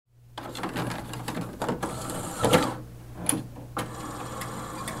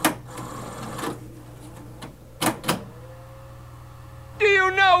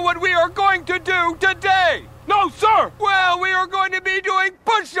are going to do today? No, sir! Well, we are going to be doing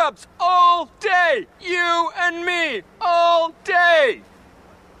push-ups all day. You and me, all day.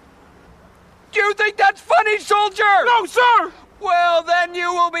 Do you think that's funny, soldier? No, sir! Well, then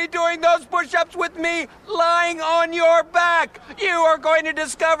you will be doing those push-ups with me lying on your back. You are going to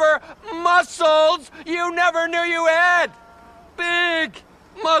discover muscles you never knew you had. Big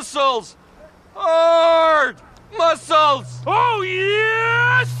muscles. Hard muscles. Oh,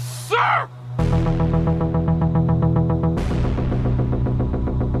 yes, sir!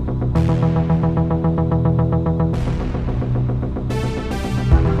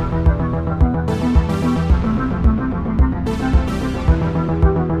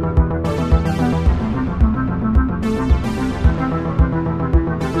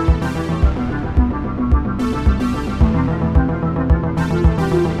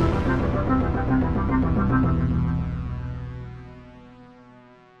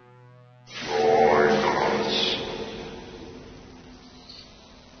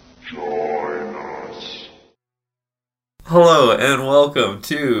 Hello and welcome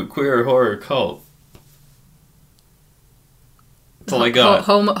to Queer Horror Cult. That's all I got.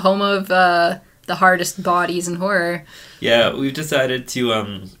 Home of the hardest bodies in horror. Yeah, we've decided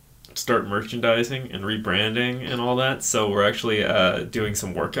to start merchandising and rebranding and all that, so we're actually doing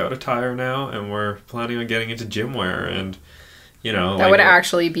some workout attire now, and we're planning on getting into gym wear, and you know, that would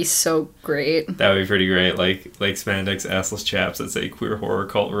actually be so great. That would be pretty great, like spandex assless chaps that say Queer Horror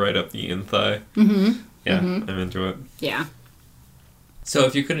Cult right up the in thigh. Mm-hmm. Yeah, I'm into it. Yeah. So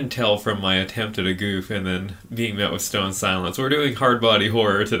if you couldn't tell from my attempt at a goof and then being met with stone silence, we're doing hard body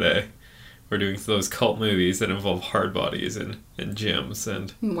horror today. We're doing those cult movies that involve hard bodies and gyms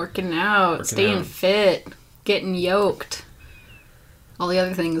and working out, staying fit, getting yoked. All the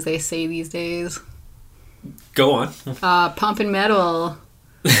other things they say these days. Go on. Pumping metal.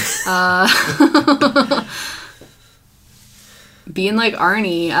 Being like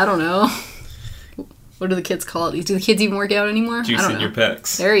Arnie. I don't know. What do the kids call it? Do the kids even work out anymore? Juice in your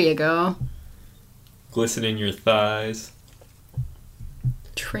pecs. There you go. Glisten in your thighs.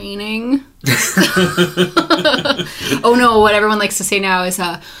 Training. Oh no, what everyone likes to say now is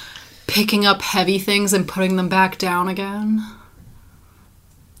picking up heavy things and putting them back down again.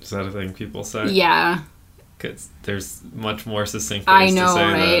 Is that a thing people say? Yeah. Because there's much more succinct ways I know, to say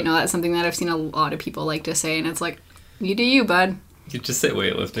right? that. No, that's something that I've seen a lot of people like to say, and it's like, you do you, bud. You could just say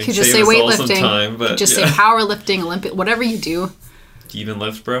weightlifting. You could just Save say us all some weightlifting. time, but you could just yeah. say powerlifting, Olympic, whatever you do. Do you even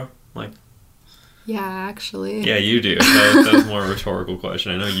lift, bro? Like, yeah, actually. yeah, you do. That was more a rhetorical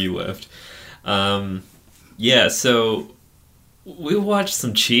question. I know you lift. Yeah, so we watched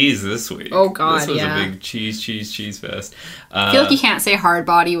some cheese this week. Oh, God, This was yeah. a big cheese fest. I feel like you can't say hard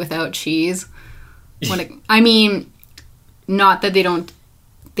body without cheese. I mean, not that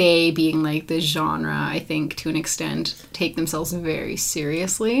they being like the genre, I think, to an extent, take themselves very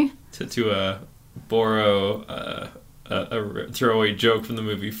seriously. To borrow a throwaway joke from the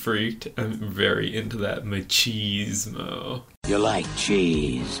movie Freaked, I'm very into that machismo. You like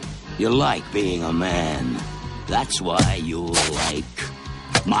cheese. You like being a man. That's why you like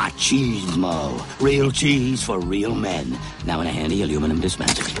machismo. Real cheese for real men. Now in a handy aluminum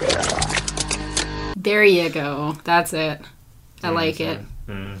dispenser. There you go. That's it. I like it.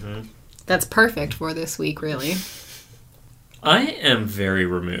 Mm-hmm. That's perfect for this week, really. I am very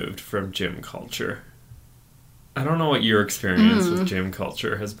removed from gym culture. I don't know what your experience with gym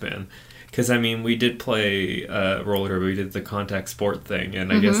culture has been. Because, I mean, we did play roller derby. We did the contact sport thing.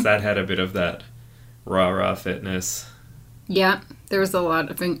 And I guess that had a bit of that rah-rah fitness. Yeah. There was a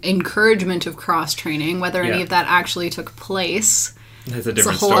lot of encouragement of cross-training. Whether any of that actually took place, That's a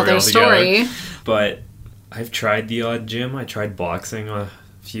different it's a whole other story. But I've tried the odd gym. I tried boxing a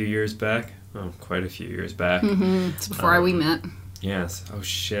few years back. Oh, quite a few years back. It's before we met. Yes. Oh,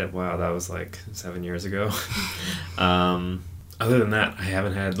 shit. Wow, that was like 7 years ago. Other than that, I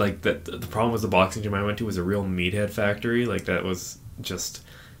haven't had, like, the problem was the boxing gym I went to was a real meathead factory. Like, that was just...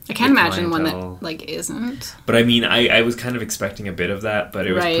 I can't imagine one that, like, isn't. But, I mean, I was kind of expecting a bit of that, but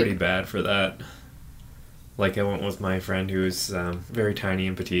it was Right. pretty bad for that. Like, I went with my friend who was very tiny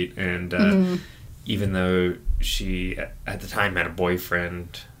and petite, and even though she, at the time, had a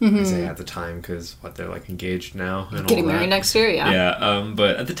boyfriend, I say at the time, because, they're, like, engaged now and Getting all that. married next year, yeah. Yeah,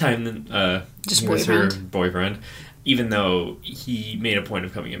 but at the time, Just he was her boyfriend. boyfriend, even though he made a point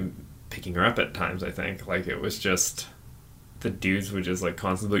of coming and picking her up at times, I think. Like, it was just... The dudes would just, like,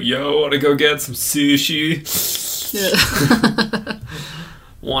 constantly, yo, wanna go get some sushi?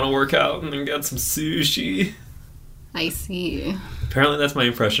 Wanna work out and then get some sushi? I see. Apparently that's my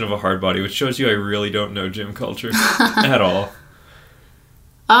impression of a hard body, which shows you I really don't know gym culture at all.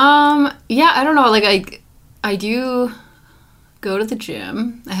 Yeah, I don't know. Like, I do go to the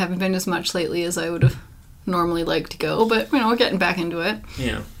gym. I haven't been as much lately as I would have normally liked to go, but, we're getting back into it.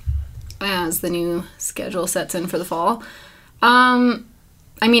 Yeah. As the new schedule sets in for the fall.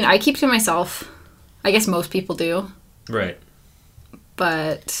 I keep to myself. I guess most people do. Right.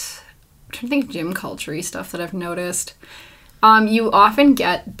 But I'm trying to think of gym culture-y stuff that I've noticed. You often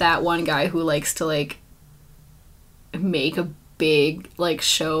get that one guy who likes to, like, make a big, like,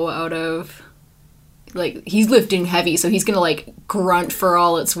 show out of, like, he's lifting heavy, so he's gonna, like, grunt for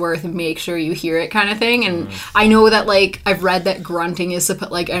all it's worth and make sure you hear it kind of thing. And I know that, like, I've read that grunting is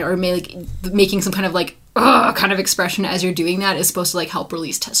making some kind of, like, kind of expression as you're doing that is supposed to, like, help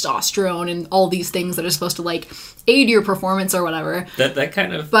release testosterone and all these things that are supposed to, like, aid your performance or whatever. That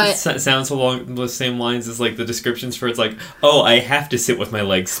kind of But- sounds along the same lines as, like, the descriptions for it's like, oh, I have to sit with my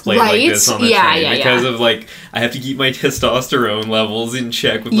legs splayed like Right? this on the Yeah, train yeah, because yeah. of, like, I have to keep my testosterone levels in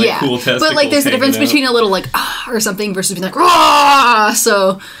check with my cool testicles. But, like, there's a difference hanging out. between a little, like, or something versus being like, rah!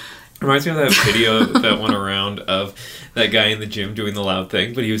 So, Reminds me of that video that went around of that guy in the gym doing the loud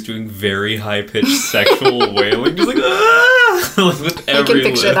thing, but he was doing very high-pitched sexual wailing, just like, ah! Like, with I every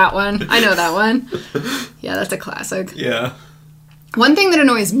can picture lip. that one. I know that one. Yeah, that's a classic. Yeah. One thing that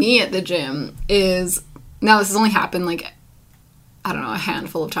annoys me at the gym is, now this has only happened, like, I don't know, a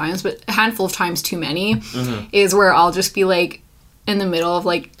handful of times, but a handful of times too many, is where I'll just be, like, in the middle of,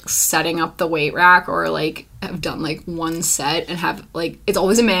 like, setting up the weight rack or, like, have done, like, one set and have, like, it's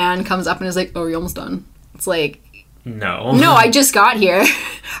always a man comes up and is like, oh, you're almost done. It's like, No. no, I just got here.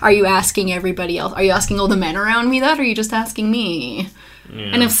 Are you asking everybody else? Are you asking all the men around me that, or are you just asking me? Yeah.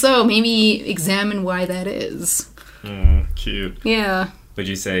 And if so, maybe examine why that is. Cute. Yeah. Would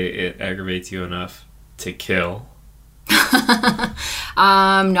you say it aggravates you enough to kill?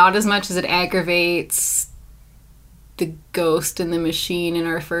 Not as much as it aggravates the ghost in the machine in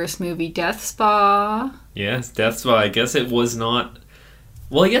our first movie, Death Spa. Yes, Death Spa. I guess it was not...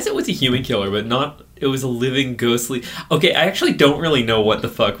 Well, I guess it was a human killer, but not... It was a living, ghostly... Okay, I actually don't really know what the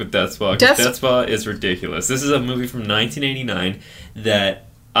fuck with Death Spa, because Death Spa is ridiculous. This is a movie from 1989 that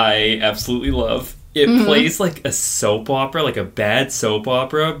I absolutely love. It plays like a soap opera, like a bad soap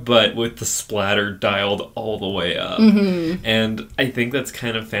opera, but with the splatter dialed all the way up. And I think that's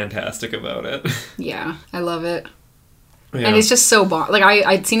kind of fantastic about it. Yeah, I love it. Yeah. And it's just so like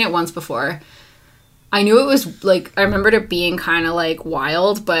I'd seen it once before. I knew it was like, I remembered it being kind of like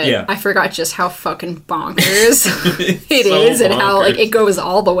wild, but Yeah. I forgot just how fucking bonkers it so is and how like bonkers. it goes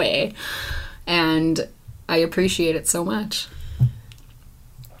all the way. And I appreciate it so much.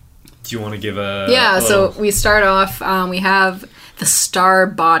 Do you want to give a... Yeah, little so we start off, we have the Star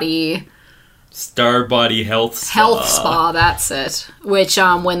Body Star Body Health Spa. Health Spa, that's it. Which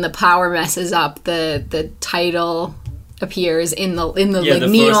when the power messes up, the title appears in the Yeah, like the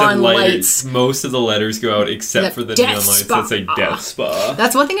neon fluorescent lights. Most of the letters go out except The for the Death neon lights Spa. that say Death Spa.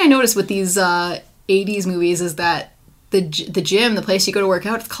 That's one thing I noticed with these 80s movies is that the gym, the place you go to work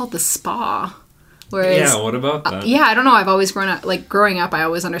out, it's called the spa. Whereas, Yeah, what about that? yeah, I don't know. I've always growing up, I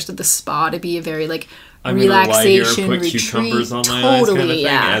always understood the spa to be a very like I'm gonna lie here, relaxation put retreat. cucumbers on my Totally, eyes kind of thing,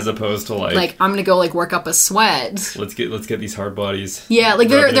 yeah. as opposed to Like I'm gonna go like work up a sweat. let's get these hard bodies. Yeah, like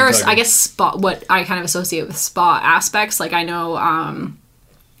there rubbing are and tugging. I guess spa what I kind of associate with spa aspects. Like I know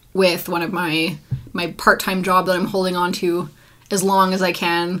with one of my part-time job that I'm holding on to as long as I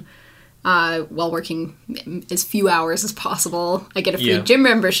can while working as few hours as possible. I get a free Yeah. gym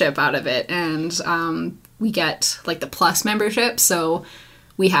membership out of it, and we get like the plus membership, so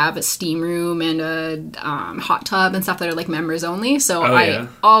we have a steam room and a hot tub and stuff that are like members only. So Oh, I yeah.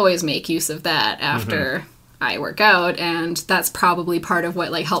 always make use of that after I work out, and that's probably part of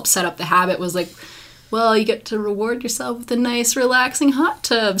what like helped set up the habit was like, well, you get to reward yourself with a nice relaxing hot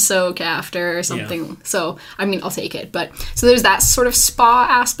tub soak after or something. So I mean, I'll take it. But so there's that sort of spa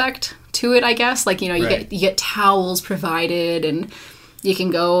aspect to it, I guess. Like, you know, Right. you get towels provided, and you can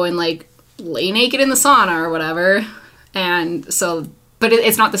go and like lay naked in the sauna or whatever. And so, but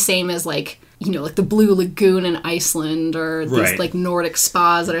it's not the same as like, you know, like the Blue Lagoon in Iceland or these Right. like Nordic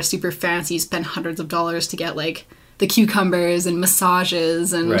spas that are super fancy. You spend hundreds of dollars to get like the cucumbers and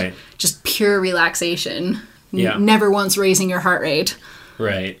massages and Right. just pure relaxation. Yeah. Never once raising your heart rate.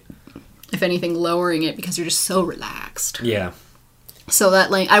 Right. If anything, lowering it because you're just so relaxed. Yeah. So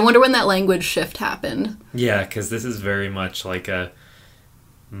that I wonder when that language shift happened. Yeah, because this is very much like a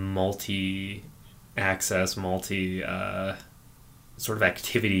multi-access, sort of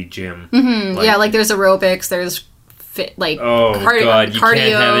activity gym. Yeah, like there's aerobics, there's fit, like Oh, God, you cardio.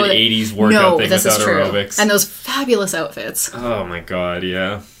 can't have an 80s workout thing this is without true. aerobics. And those fabulous outfits. Oh my God,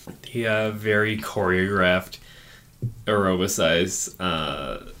 yeah. The very choreographed aerobicize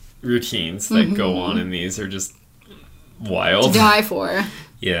routines that go on in these are just wild. To die for.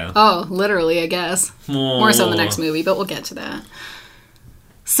 Yeah. Oh, literally, I guess. More so in the next movie, but we'll get to that.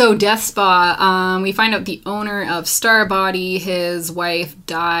 So, Death Spa, we find out the owner of Starbody, his wife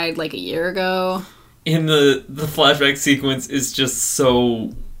died like a year ago. In the flashback sequence is just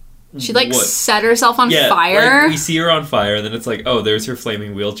so... She, like, set herself on fire. Like, we see her on fire, and then it's like, oh, there's her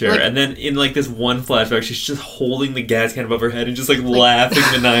flaming wheelchair. Like, and then in, like, this one flashback, she's just holding the gas can above her head and just, like laughing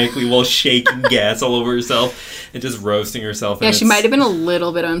maniacally while shaking gas all over herself and just roasting herself. Yeah, she might have been a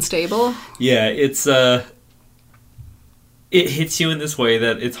little bit unstable. Yeah, it's, it hits you in this way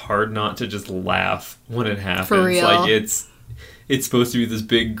that it's hard not to just laugh when it happens. For real. Like, it's supposed to be this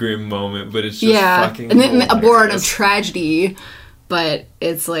big, grim moment, but it's just fucking and then hilarious. born of tragedy. But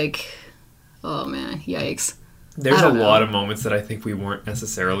it's like, oh man, yikes. There's a don't know. lot of moments that I think we weren't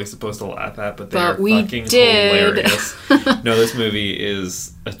necessarily supposed to laugh at, but they are we fucking did. hilarious. No, this movie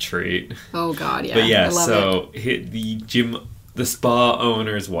is a treat. Oh god, yeah. But yeah, I love it. the spa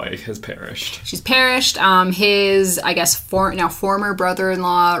owner's wife has perished. She's perished. His, I guess, former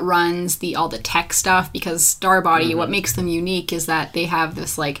brother-in-law runs all the tech stuff because Starbody, what makes them unique is that they have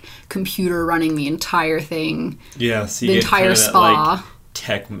this, like, computer running the entire thing. Yeah, so the you get entire kind of spa. That, like,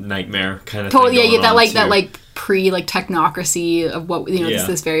 tech nightmare kind of Totally, thing. yeah, that going on, like pre-technocracy of what, Yeah.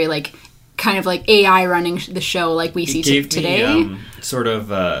 this very, like, kind of like AI running the show like we see today. Me, sort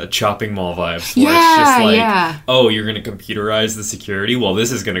of chopping mall vibes. Where it's just like, oh, you're going to computerize the security? Well,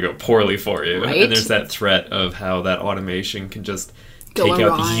 this is going to go poorly for you. Right? And there's that threat of how that automation can just Go take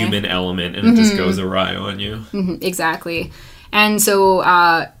out the awry. human element and it just goes awry on you. Exactly. And so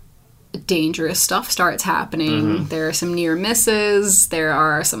dangerous stuff starts happening. There are some near misses. There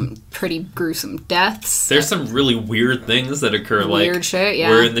are some pretty gruesome deaths. There's some really weird things that occur. Weird like, shit, yeah.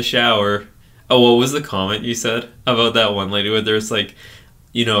 we're in the shower. Oh, what was the comment you said about that one lady where there's like,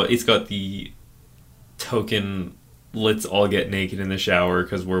 it's got the token, let's all get naked in the shower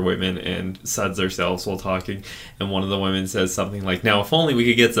because we're women and suds ourselves while talking. And one of the women says something like, now if only we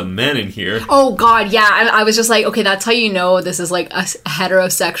could get some men in here. Oh god, yeah. I was just like, okay, that's how you know this is like a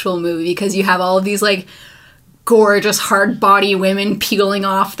heterosexual movie because you have all of these like gorgeous hard body women peeling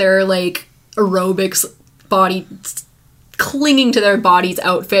off their like aerobics body, clinging to their bodies'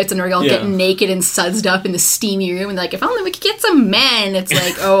 outfits, and they're all getting naked and sudsed up in the steamy room, and they're like, if only we could get some men. It's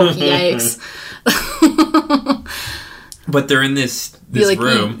like, oh yikes. But they're in this like,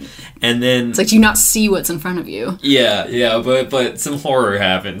 room, and then It's like, do you not see what's in front of you? yeah, but some horror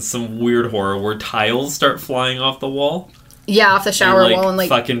happens, some weird horror where tiles start flying off the wall. Yeah, off the shower and, wall and like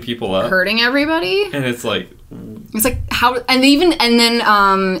fucking people up, hurting everybody. and it's like, It's like how, and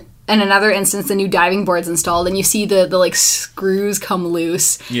then in another instance, the new diving board's installed, and you see the like screws come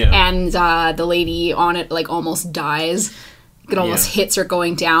loose, and the lady on it like almost dies. It almost hits her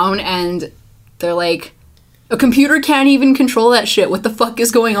going down, and they're like, a computer can't even control that shit. What the fuck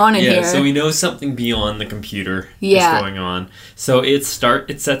is going on in here? so we know something beyond the computer Yeah. is going on. So it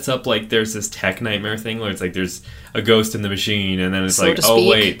sets up like there's this tech nightmare thing where it's like there's a ghost in the machine, and then it's So like, to oh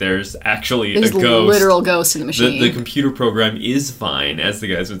speak. wait, there's actually There's a ghost. literal ghost in the machine. The computer program is fine, as the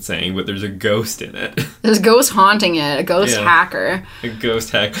guys been saying, but there's a ghost in it. There's a ghost haunting it, a ghost Yeah. hacker. A ghost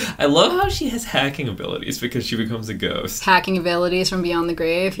hack. I love how she has hacking abilities because she becomes a ghost. Hacking abilities from beyond the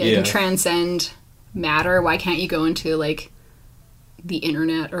grave. Yeah, you Yeah. can transcend matter. Why can't you go into like the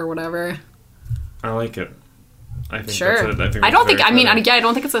internet or whatever? I like it. I think Sure. that's it. I don't think. very I mean, clever. I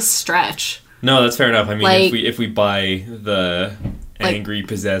don't think it's a stretch. No, that's fair enough. I mean, Like- if we buy the Like- angry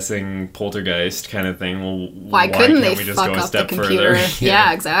possessing poltergeist kind of thing, well, Why couldn't they we just fuck go a up the step computer? further?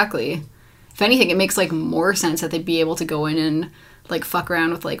 Yeah, exactly. If anything, it makes like more sense that they'd be able to go in and like fuck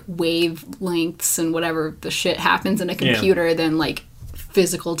around with like wavelengths and whatever the shit happens in a computer than like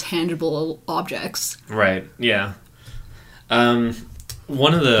physical, tangible objects. Right. Yeah.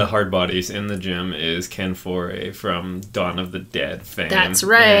 One of the hard bodies in the gym is Ken Foray from Dawn of the Dead fame. That's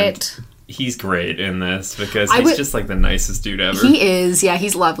right. And he's great in this because I he's would- just like the nicest dude ever. He is, yeah,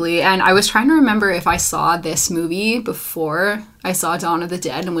 he's lovely. And I was trying to remember if I saw this movie before I saw Dawn of the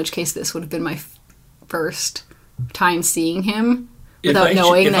Dead, in which case this would have been my first time seeing him without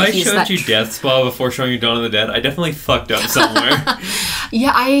knowing that he's that. If I showed you Death Spa before showing you Dawn of the Dead, I definitely fucked up somewhere.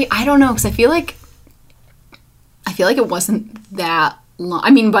 Yeah, I don't know, because I feel like it wasn't that long.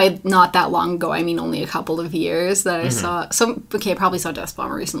 I mean, by not that long ago, I mean only a couple of years that I saw. I probably saw Death Spa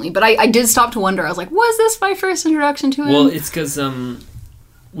more recently, but I did stop to wonder. I was like, was this my first introduction to him? Well, it's because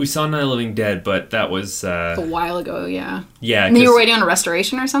we saw Night of the Living Dead, but that was a while ago, yeah. yeah. And then you were 'cause- waiting on a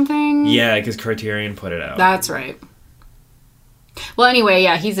restoration or something? Yeah, because Criterion put it out. That's right. Well, anyway,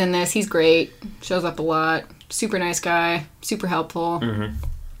 yeah, he's in this. He's great. Shows up a lot. super nice guy, super helpful.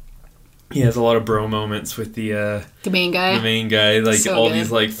 He has a lot of bro moments with the main guy. The main guy, like So all good.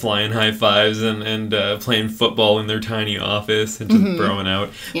 these like flying high fives and playing football in their tiny office and just broing out.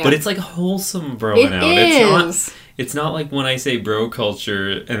 Yeah. But it's like wholesome broing It out. is. It's not like when I say bro culture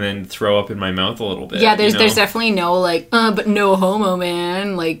and then throw up in my mouth a little bit. Yeah, there's you know? there's definitely no like, but no homo,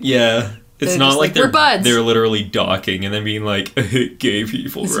 man. Like, Yeah. It's They're not just like like, "We're buds." they're literally docking and then being like, gay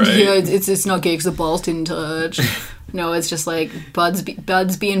people, right? yeah, it's not gay because the balls didn't touch. No, it's just like buds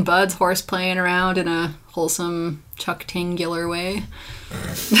being buds, horse playing around in a wholesome, chuck-tangular way.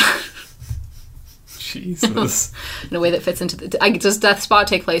 Jesus. In a way that fits into does Death Spot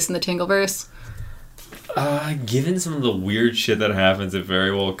take place in the Tingleverse? Given some of the weird shit that happens, it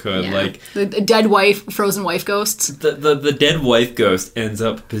very well could. Yeah. Like, the dead wife, frozen wife ghosts. the dead wife ghost ends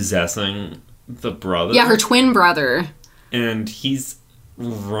up possessing the brother. Yeah, her twin brother, And he's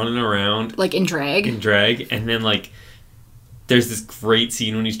running around like in drag. in drag, and then like there's this great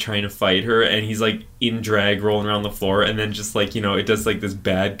scene when he's trying to fight her and he's like in drag rolling around the floor, and then just like, you know, it does like this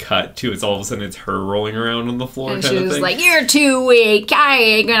bad cut to it's all of a sudden it's her rolling around on the floor And kind she of was thing. like, "You're too weak. I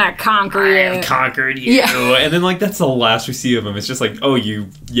ain't gonna conquer I you." have conquered you. Yeah. And then like that's the last we see of him. It's just like, oh, you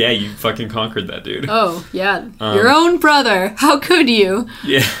fucking conquered that dude. Oh, yeah. Your own brother. How could you?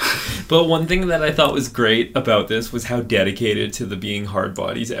 Yeah. But one thing that I thought was great about this was how dedicated to the being hard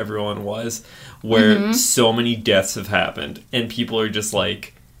bodies everyone was, where so many deaths have happened and people are just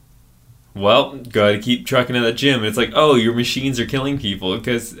like, well, gotta keep trucking to that gym. It's like, oh, your machines are killing people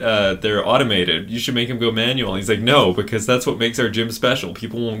because they're automated. You should make them go manual. And he's like, no, because that's what makes our gym special.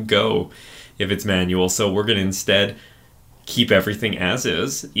 People won't go if it's manual. So we're going to instead keep everything as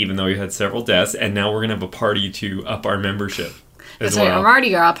is, even though we had several deaths. And now we're going to have a party to up our membership as That's right, well. a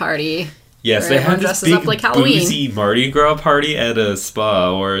Mardi Gras party. Yes, where they everyone have this dresses big up like Halloween. boozy Mardi Gras party at a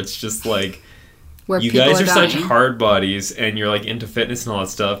spa where it's just like, Where you people guys are such dying. hard bodies and you're like into fitness and all that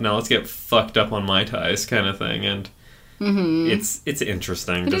stuff. Now let's get fucked up on Mai Tais kind of thing. And it's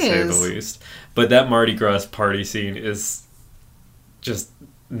interesting to say the is. least. But that Mardi Gras party scene is just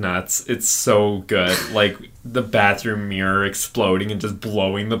nuts. It's so good. Like the bathroom mirror exploding and just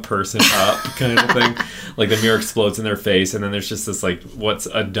blowing the person up kind of thing. Like the mirror explodes in their face and then there's just this like, what's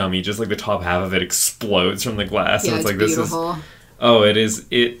a dummy? Just like the top half of it explodes from the glass. Yeah, and it's like beautiful. this is, oh,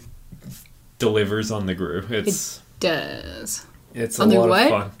 it delivers on the groove. It's Does. it's a on the lot what? of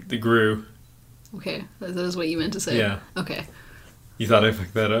fun. The groove. Okay, that is what you meant to say. Yeah. Okay. You thought I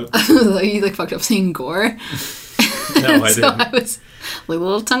fucked that up? You like fucked up saying gore. No, I So didn't. I was like a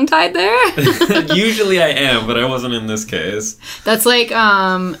little tongue tied there. Usually I am, but I wasn't in this case. That's like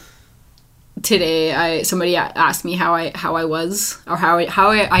today somebody asked me how I was or how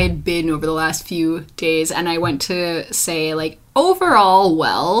I had been over the last few days, and I went to say like overall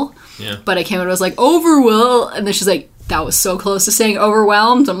well, Yeah. but I came out and was like overwhelmed, and then she's like, that was so close to saying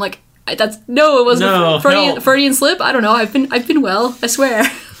overwhelmed. I'm like, it wasn't No, no. Freudian slip. I don't know. I've been well. I swear.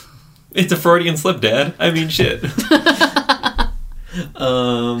 It's a Freudian slip, Dad. I mean, shit.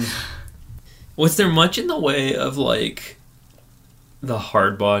 Was there much in the way of like the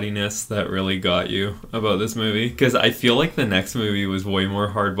hard bodiness that really got you about this movie? Because I feel like the next movie was way more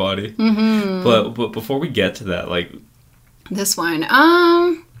hard body. Mm-hmm. But before we get to that, like, This one,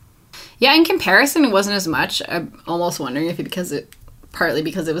 yeah, in comparison, it wasn't as much. I'm almost wondering if partly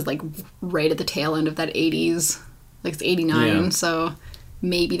because it was like right at the tail end of that 80s, like it's 89, Yeah. so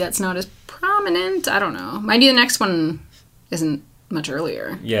maybe that's not as prominent. I don't know. Mind you, the next one isn't much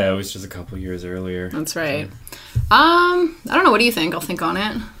earlier. yeah, it was just a couple years earlier. That's right. I don't know. What do you think? I'll think on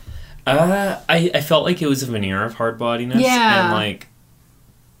it. I felt like it was a veneer of hard bodiness. Yeah. And like,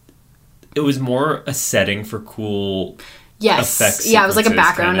 it was more a setting for cool. Yes. Effects Yeah, it was like a sequences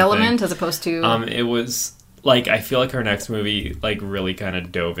background kind of element thing. as opposed to. It was like, I feel like our next movie like really kind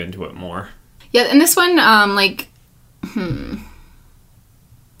of dove into it more. Yeah, and this one, I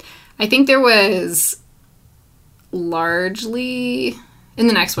think there was largely in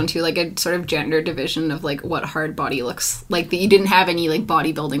the next one too, like a sort of gender division of like what hard body looks like. That you didn't have any like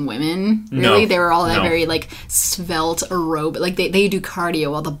bodybuilding women really. No, They were all no. very like svelte aerobic. Like they do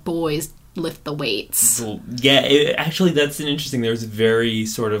cardio while the boys lift the weights. So, yeah, actually, that's an interesting. There's very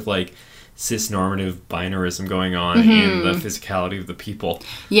sort of like cis-normative binarism going on in the physicality of the people.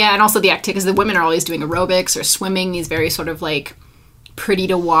 Yeah, and also the activity, because the women are always doing aerobics or swimming, these very sort of like pretty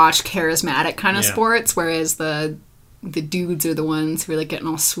to watch, charismatic kind of Yeah. sports, whereas the dudes are the ones who are like getting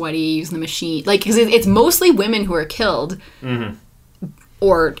all sweaty using the machine. Like, because it's mostly women who are killed,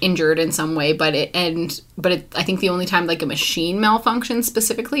 or injured in some way, but I think the only time like a machine malfunctions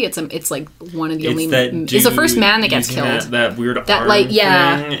specifically, it's like one of the it's the first man that gets killed. That weird that arm like thing,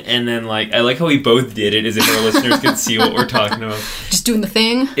 and then like I like how we both did it as if our listeners could see what we're talking about. Just doing the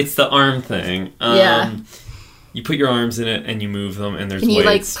thing. It's the arm thing. You put your arms in it and you move them, and there's you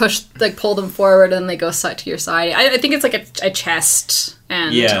weights. pull them forward, and they go to your side. I think it's like a chest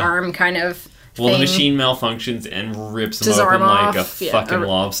and arm kind of. Well, thing. the machine malfunctions and rips them His open arm like a off. fucking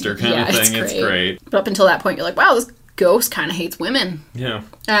lobster kind of thing. It's great. But up until that point, you're like, wow, this ghost kind of hates women. Yeah.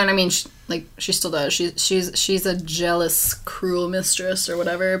 And I mean, she still does. She's a jealous, cruel mistress or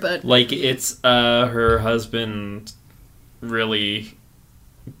whatever. But like it's her husband really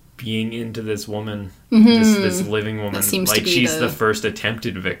being into this woman, this living woman. That seems like to be she's the first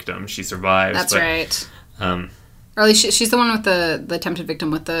attempted victim. She survives. That's right. Or at least she's the one with the attempted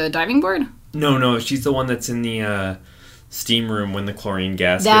victim with the diving board? No, she's the one that's in the steam room when the chlorine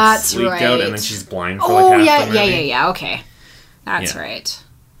gas gets leaked out, and then she's blind for like half the movie. Yeah, okay. That's right.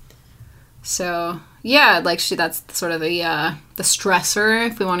 So, yeah, like that's sort of the stressor,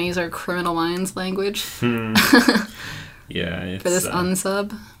 if we want to use our criminal minds language. Yeah, it's, for this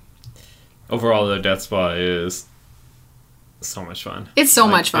unsub. Overall, the Death Spa is so much fun. It's so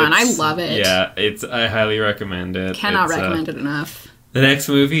much fun. I love it. Yeah, I highly recommend it. Cannot recommend it enough. The next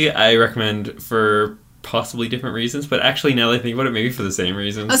movie I recommend for possibly different reasons, but actually now that I think about it, maybe for the same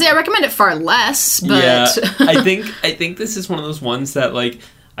reasons. I recommend it far less, but yeah, I think this is one of those ones that like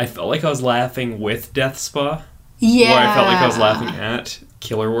I felt like I was laughing with Death Spa. Yeah. Or I felt like I was laughing at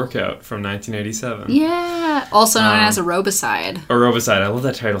Killer Workout from 1987. Yeah. Also known as Aerobicide. Aerobicide. I love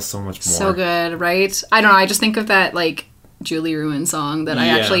that title so much more. So good, right? I don't know. I just think of that like Julie Ruin song that I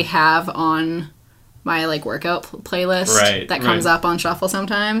actually have on my like workout playlist that comes up on shuffle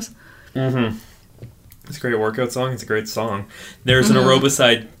sometimes. Mm-hmm. It's a great workout song. It's a great song. There's an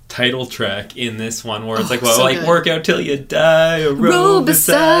Aerobicide title track in this one where it's like, well, so like good. Work out till you die,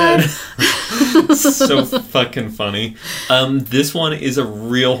 Aerobicide. So fucking funny. This one is a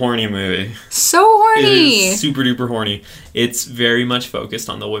real horny movie. So horny. It is super duper horny. It's very much focused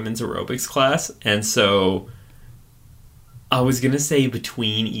on the women's aerobics class, and so I was gonna say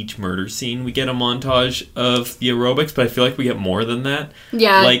between each murder scene we get a montage of the aerobics, but I feel like we get more than that.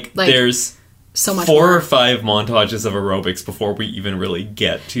 Yeah, like there's so much 4 more. or 5 montages of aerobics before we even really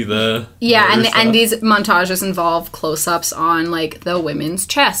get to the and these montages involve close-ups on like the women's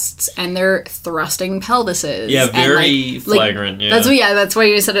chests and their thrusting pelvises. Yeah, very flagrant. That's why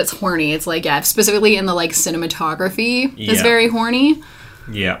you said it's horny. It's like specifically in the like cinematography is very horny.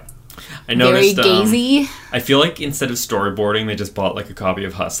 Yeah. I noticed, very gazy. I feel like instead of storyboarding, they just bought like a copy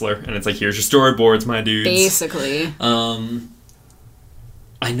of Hustler, and it's like, here's your storyboards, my dudes. Basically.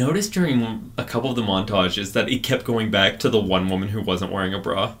 I noticed during a couple of the montages that it kept going back to the one woman who wasn't wearing a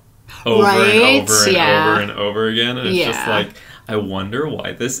bra. Over and over and over and over again. And it's just like, I wonder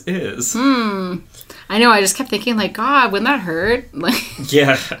why this is. I know, I just kept thinking like, God, wouldn't that hurt? Like,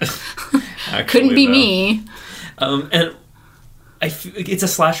 yeah. Couldn't be me. And it's a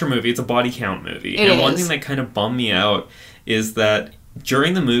slasher movie. It's a body count movie. One thing that kind of bummed me out is that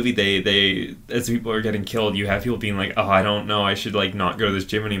during the movie, they as people are getting killed, you have people being like, oh, I don't know, I should like not go to this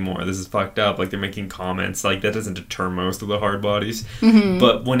gym anymore. This is fucked up. Like they're making comments. Like that doesn't deter most of the hard bodies. Mm-hmm.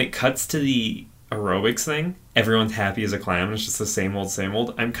 But when it cuts to the aerobics thing, everyone's happy as a clam, and it's just the same old, same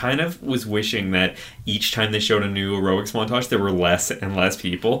old. I'm kind of was wishing that each time they showed a new aerobics montage, there were less and less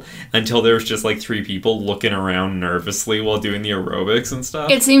people until there was just like 3 people looking around nervously while doing the aerobics and stuff.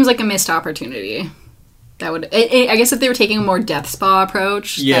 It seems like a missed opportunity. That would, I guess, if they were taking a more Death Spa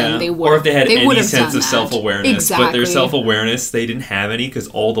approach, then they would. Or if they had any sense of self-awareness. Exactly. But their self-awareness, they didn't have any because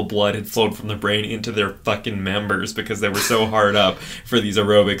all the blood had flowed from the brain into their fucking members because they were so hard up for these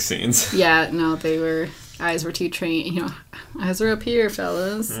aerobic scenes. Yeah, no, eyes were too trained. You know, eyes are up here,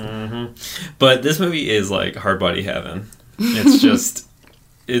 fellas. Mm-hmm. But this movie is like hard body heaven. It's just,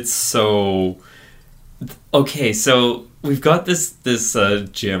 it's so. Okay, so we've got this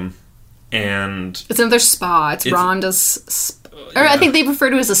gym. And it's another spa. It's Rhonda's or I think they refer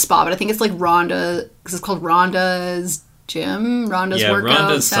to it as a spa, but I think it's like Rhonda, because it's called Rhonda's gym, Rhonda's workout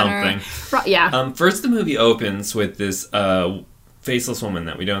Rhonda's center. Something. First the movie opens with this faceless woman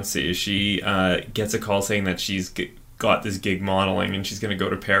that we don't see. She gets a call saying that she's got this gig modeling and she's going to go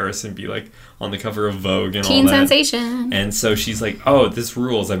to Paris and be like on the cover of Vogue and Teen all that. sensation. And so she's like, oh, this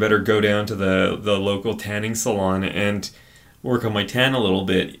rules. I better go down to the local tanning salon and work on my tan a little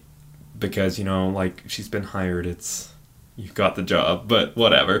bit. Because, you know, like, she's been hired, you've got the job, but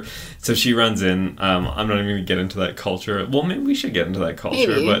whatever. So she runs in, I'm not even going to get into that culture. Well, maybe we should get into that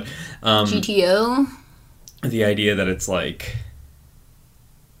culture, but... GTO? The idea that it's, like,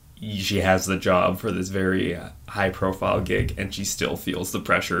 she has the job for this very high-profile gig, and she still feels the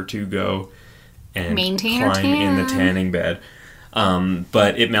pressure to go and Maintain her climb in the tan. tanning bed.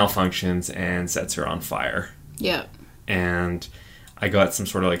 But it malfunctions and sets her on fire. Yeah. And I got some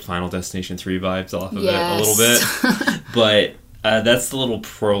sort of like Final Destination 3 vibes off of Yes. it a little bit. But that's the little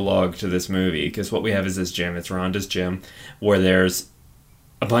prologue to this movie, because what we have is this gym. It's Rhonda's gym, where there's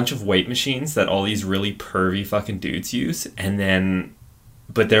a bunch of weight machines that all these really pervy fucking dudes use, and then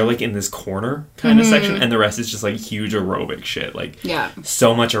but they're like in this corner kind of section, and the rest is just like huge aerobic shit. Like, Yeah.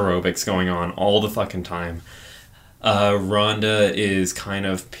 so much aerobics going on all the fucking time. Rhonda is kind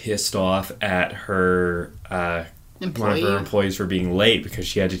of pissed off at her one of Employee. her employees for being late because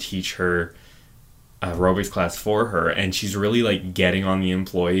she had to teach her aerobics class for her, and she's really like getting on the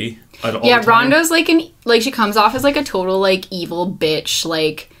employee at all Yeah, the time. Rhonda's like she comes off as like a total like evil bitch,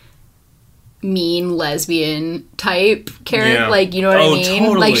 like mean lesbian type character. Yeah. Like, you know what I Oh, mean?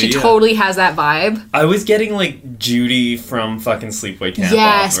 totally, Like, she yeah. totally has that vibe. I was getting like Judy from fucking Sleepaway Camp.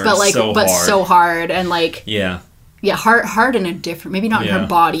 Yes, off her but like so but hard. so hard, and like Yeah. yeah, hard in a different, maybe not in Yeah. her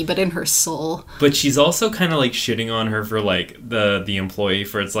body, but in her soul. But she's also kind of like shitting on her for like the employee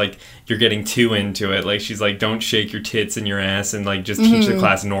for, it's like you're getting too into it. Like, she's like, don't shake your tits in your ass and like just teach the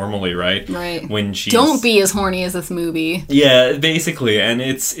class normally, right? Right. When she's Don't be as horny as this movie. Yeah, basically, and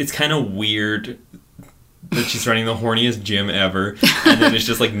it's kind of weird that she's running the horniest gym ever, and then it's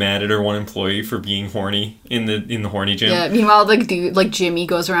just like mad at her one employee for being horny in the horny gym. Yeah. Meanwhile, like dude, like Jimmy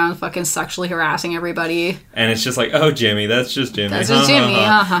goes around fucking sexually harassing everybody. And it's just like, oh, Jimmy, that's just Jimmy. That's just Jimmy,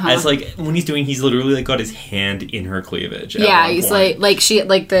 ha, ha, ha. It's like, when he's literally like got his hand in her cleavage. at Yeah, one he's point. like she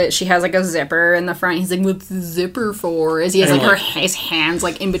has like a zipper in the front. He's like, what's the zipper for? As he has And, like like- his hands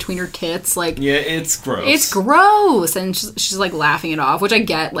like in between her tits, like Yeah, it's gross. it's gross. And she's like laughing it off, which I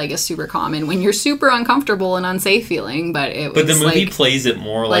get like is super common when you're super uncomfortable and unsafe feeling. But it was But the movie like, plays it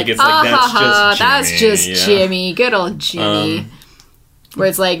more like it's ah, like, ha, ha, that's that's just just Jimmy. Jimmy, good old Jimmy. Where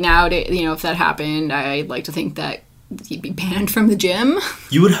it's like nowadays, you know, if that happened, I'd like to think that he'd be banned from the gym.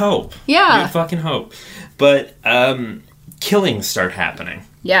 You would hope. Yeah. You would fucking hope. But killings start happening.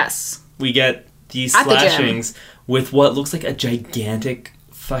 Yes. We get these At the gym. slashings with what looks like a gigantic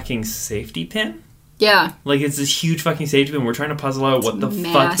fucking safety pin. Yeah. Like, it's this huge fucking safety pin. We're trying to puzzle out what the fuck the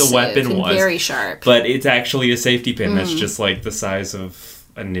Massive weapon and was. very sharp. But it's actually a safety pin Mm. that's just like the size of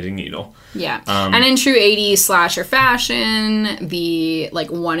a knitting needle. Yeah. And in true 80s slasher fashion, the like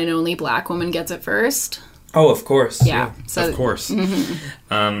one and only black woman gets it first. Oh, of course. Yeah, so- of course.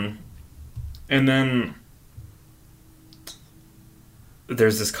 And then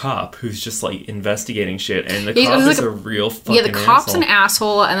there's this cop who's just like investigating shit, and the He's cop like is a- a real fucking Yeah, the cop's asshole. an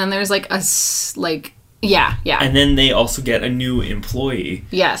asshole, and then there's like yeah. And then they also get a new employee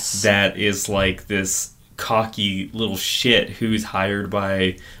Yes. that is like this cocky little shit who's hired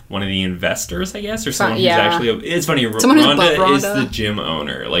by one of the investors, I guess, or someone who's yeah. actually it's funny, Someone who's Rhonda above is Rhonda. the gym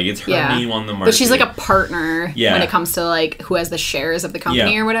owner. Like, it's her Yeah. name on the market. But she's like a partner Yeah. when it comes to like who has the shares of the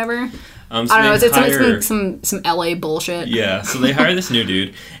company Yeah. or whatever. so I don't know. they It's hire- some LA bullshit. Yeah, so they hire this new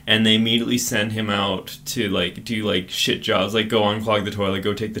dude, and they immediately send him out to, like, do, like, shit jobs, like, go unclog the toilet,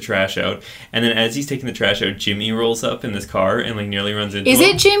 go take the trash out, and then as he's taking the trash out, Jimmy rolls up in this car and, like, nearly runs into Is him.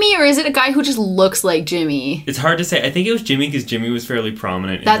 it Jimmy or is it a guy who just looks like Jimmy? It's hard to say. I think it was Jimmy, because Jimmy was fairly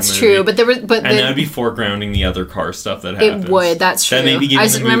prominent in That's the true, movie. but there was And that would be foregrounding the other car stuff that happens. would, that's That may true. be I giving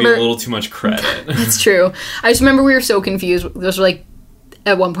just the movie remember- a little too much credit. It's true. I just remember we were so confused. Those were like,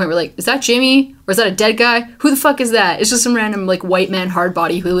 at one point we're like, is that Jimmy? Or is that a dead guy? Who the fuck is that? It's just some random like white man hard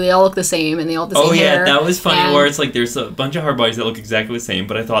body who they all look the same and they all have the same Oh yeah, hair. that was funny. And- Where it's like there's a bunch of hard bodies that look exactly the same,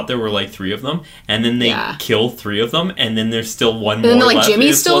 but I thought there were like 3 of them, and then they Yeah. kill 3 of them, and then there's still one and more then they're like, left. Jimmy's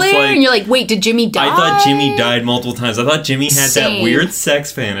It's still just there? like- And you're like, wait, did Jimmy die? I thought Jimmy died multiple times. I thought Jimmy had that Same. weird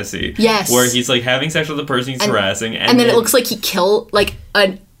sex fantasy. Yes. Where he's like having sex with the person he's harassing, And then it looks like he killed, like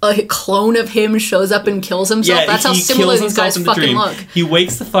a clone of him shows up and kills himself. yeah, That's how he similar kills these himself guys in the fucking dream. look. He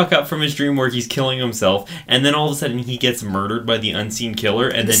wakes the fuck up from his dream where he's killing himself, and then all of a sudden he gets murdered by the unseen killer,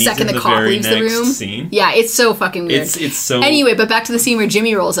 and The then he's second in the the cop very leaves the next room. scene. Yeah, it's so fucking weird. It's so Anyway, but back to the scene where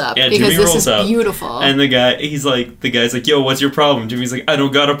Jimmy rolls up. Yeah, because Jimmy this rolls is up, beautiful. And the guy's like, yo, what's your problem? Jimmy's like, I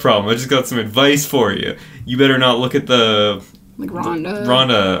don't got a problem. I just got some advice for you. You better not look at the like Rhonda.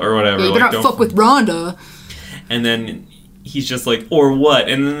 Rhonda or whatever. Yeah, you like, better not fuck with Rhonda. And then he's just like, or what?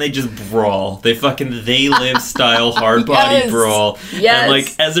 And then they just brawl. They fucking They Live style hard body Yes. brawl. Yes. And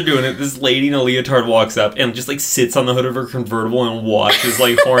like as they're doing it, this lady in a leotard walks up and just like sits on the hood of her convertible and watches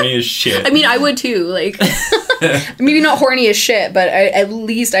like horny as shit. I mean, I would too. Like, maybe not horny as shit, but at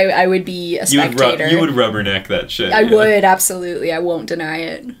least I would be a you would spectator. you would rubberneck that shit. I yeah. would, absolutely. I won't deny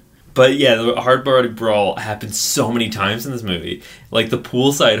it. But yeah, the hard body brawl happens so many times in this movie. Like the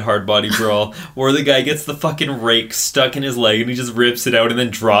poolside hard body brawl, where the guy gets the fucking rake stuck in his leg and he just rips it out and then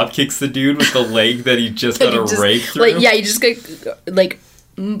drop kicks the dude with the leg that he just got a rake through. Like, yeah, you just get, like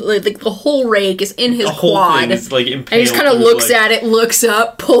the whole rake is in his the whole quad. thing is, like, and he just kind of looks at it, looks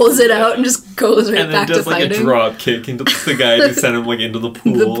up, pulls it out, and just goes right back to fighting. And then does, like, a drop kick into the guy to send him, like, into the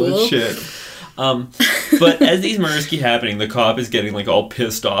pool and shit. But as these murders keep happening, the cop is getting, like, all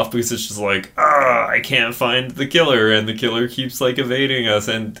pissed off because it's just like, I can't find the killer, and the killer keeps, like, evading us,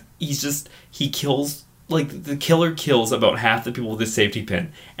 and he kills, like, the killer kills about half the people with his safety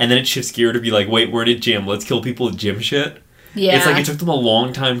pin, and then it shifts gear to be like, wait, we're in a gym, let's kill people with gym shit. Yeah. It's like it took them a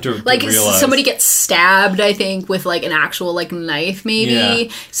long time to realize. Somebody gets stabbed, I think, with, like, an actual, like, knife, maybe.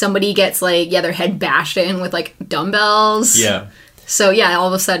 Yeah. Somebody gets, like, their head bashed in with, like, dumbbells. Yeah. So, yeah, all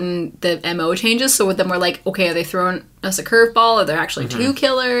of a sudden, the MO changes. So, with them, we're like, okay, are they throwing us a curveball? Are there actually two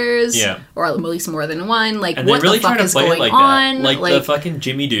killers? Yeah. Or at least more than one? Like, and what really the fuck is going like on? That. Like, the fucking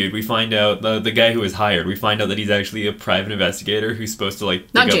Jimmy dude, we find out, the guy who was hired, we find out that he's actually a private investigator who's supposed to,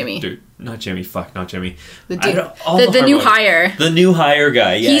 like... Not Jimmy. Not Jimmy. Fuck, not Jimmy. The dude. The new hire. The new hire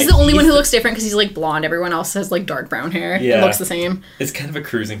guy, yeah. He's the only one who looks different because he's, like, blonde. Everyone else has, like, dark brown hair. Yeah. It looks the same. It's kind of a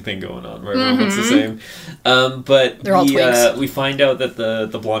cruising thing going on where everyone looks the same. But they're all twigs. We find out that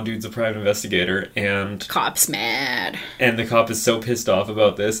the blonde dude's a private investigator, and... Cop's mad. And the cop is so pissed off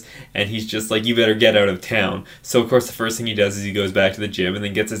about this, and he's just like, you better get out of town. So, of course, the first thing he does is he goes back to the gym and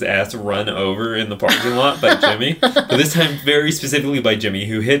then gets his ass run over in the parking lot by Jimmy. But this time, very specifically by Jimmy,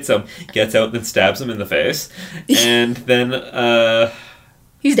 who hits him, gets out, then stabs him in the face. And then,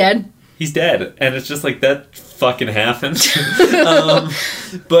 he's dead. He's dead. And it's just like, that fucking happened.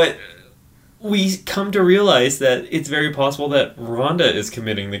 But we come to realize that it's very possible that Rhonda is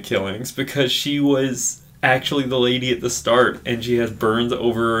committing the killings because she was actually the lady at the start, and she has burns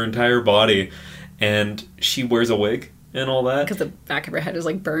over her entire body, and she wears a wig and all that. Because the back of her head is,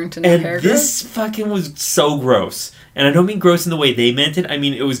 like, burnt and her hair grows. This fucking was so gross. And I don't mean gross in the way they meant it. I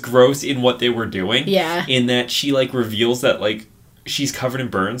mean, it was gross in what they were doing. Yeah. In that she, like, reveals that, like, she's covered in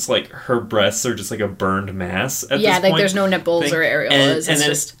burns. Like, her breasts are just, like, a burned mass at this point. Yeah, like, there's no nipples or areolas. And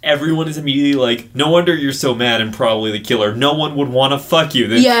then everyone is immediately like, no wonder you're so mad and probably the killer. No one would want to fuck you.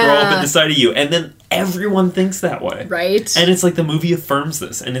 They'd throw up at the sight of you. And then everyone thinks that way. Right. And it's like the movie affirms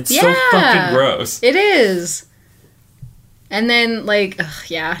this. And it's so fucking gross. It is. And then, like,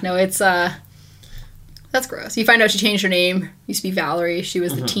 it's, that's gross. You find out she changed her name. Used to be Valerie. She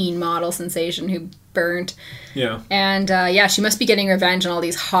was the teen model sensation who burnt. Yeah. And, she must be getting revenge on all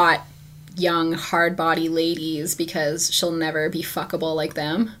these hot, young, hard body ladies because she'll never be fuckable like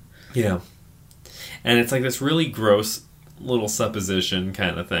them. Yeah. And it's like this really gross little supposition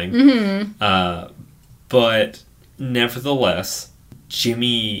kind of thing. Mm-hmm. But nevertheless,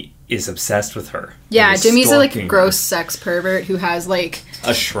 Jimmy is obsessed with her. Yeah, Jimmy's a gross sex pervert who has, like...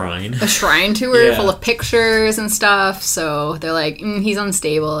 A shrine to her full of pictures and stuff. So they're like, he's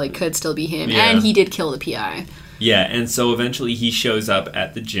unstable. It could still be him. Yeah. And he did kill the PI. Yeah, and so eventually he shows up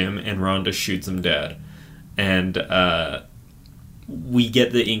at the gym and Rhonda shoots him dead. And we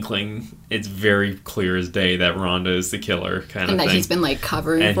get the inkling, it's very clear as day that Rhonda is the killer kind of thing. And that he's been, like,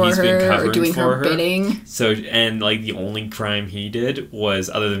 covering for her or doing her bidding. So, and, like, the only crime he did was,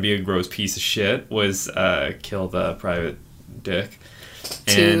 other than being a gross piece of shit, was kill the private dick.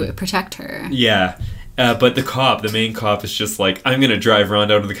 To protect her. Yeah. But the main cop is just like, I'm going to drive Rhonda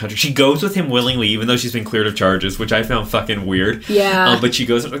out of the country. She goes with him willingly, even though she's been cleared of charges, which I found fucking weird. Yeah. But she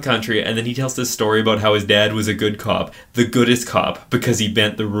goes out of the country, and then he tells this story about how his dad was a good cop, the goodest cop, because he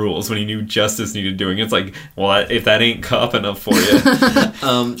bent the rules when he knew justice needed doing. It's like, well, if that ain't cop enough for you.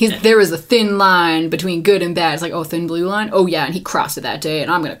 There was a thin line between good and bad. It's like, thin blue line? Oh, yeah, and he crossed it that day, and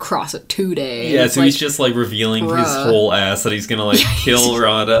I'm going to cross it today. Yeah, so he's just, like, revealing his whole ass that he's going to, like, kill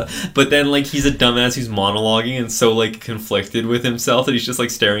Rhonda. But then, like, he's a dumbass who's monologuing and so, like, conflicted with himself that he's just, like,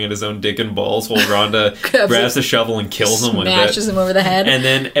 staring at his own dick and balls while Rhonda grabs a shovel and kills him with it. Smashes him over the head. And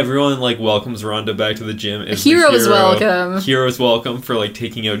then everyone, like, welcomes Rhonda back to the gym. Hero's welcome. Hero's welcome for, like,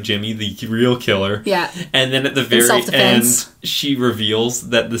 taking out Jimmy, the real killer. Yeah. And then at the very end, she reveals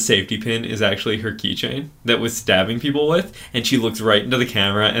that the safety pin is actually her keychain that was stabbing people with. And she looks right into the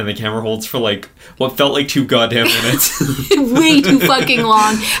camera, and the camera holds for, like, what felt like 2 goddamn minutes. Way too fucking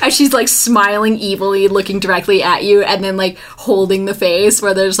long. As she's, like, smiling evilly, looking directly at you, and then, like, holding the face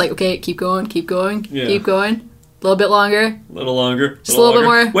where they're just like, okay, keep going, keep going. A little bit longer. A little longer. Just a little bit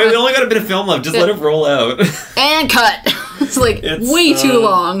more. Wait, we only got a bit of film left. Just let it roll out. And cut. It's like way too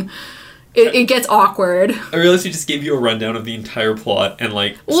long. It gets awkward. I realized we just gave you a rundown of the entire plot and,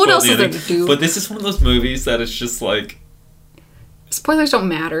 like, what else is there to do? But this is one of those movies that it's just like, Spoilers don't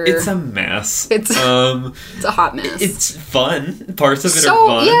matter. It's a mess. It's a hot mess. It's fun. Parts of it So,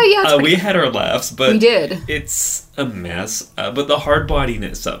 are fun. yeah, it's we had our laughs, but We did. It's a mess. But the hard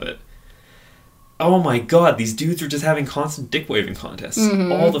bodiness of it. Oh my god, these dudes were just having constant dick waving contests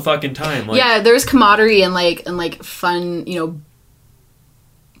all the fucking time. Like, yeah, there's camaraderie and like fun,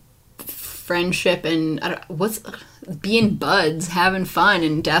 friendship and being buds, having fun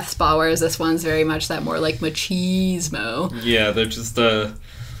in Death Spa, whereas this one's very much that more like machismo. Yeah, they're just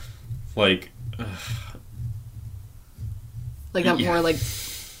like that more like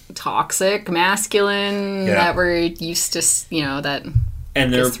toxic, masculine that we're used to, that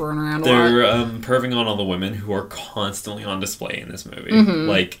and they're gets thrown around a they're lot. perving on all the women who are constantly on display in this movie.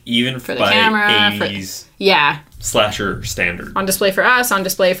 Like even For the by camera, 80s Yeah, slasher standard. on display for us, on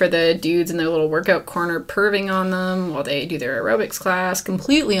display for the dudes in their little workout corner, perving on them while they do their aerobics class,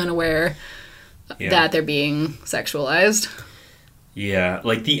 completely unaware that they're being sexualized. Yeah,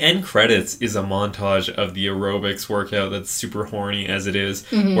 like the end credits is a montage of the aerobics workout that's super horny as it is,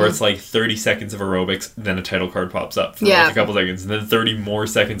 where it's like 30 seconds of aerobics, then a title card pops up for like a couple seconds, and then 30 more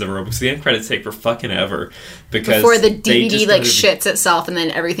seconds of aerobics. The end credits take for fucking ever because Before the they DVD just like gotta be- shits itself and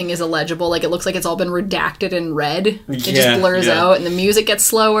then everything is illegible. Like it looks like it's all been redacted in red. It Yeah, just blurs yeah. out and the music gets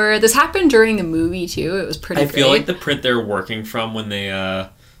slower. This happened during the movie too. It was pretty I great. feel like the print they're working from when they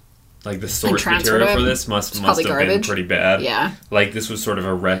like the source transferred material it. for this must have probably been garbage. pretty bad. Yeah. Like this was sort of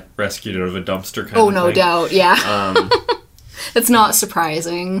a rescued out of a dumpster kind Oh, of no thing. doubt. Yeah. It's not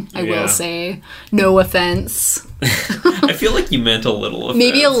surprising, I Yeah. will say. No offense. I feel like you meant a little offense.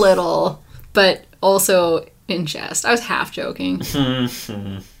 Maybe a little, but also in jest. I was half joking.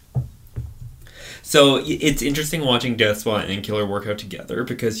 So it's interesting watching Death Spa and Killer Workout together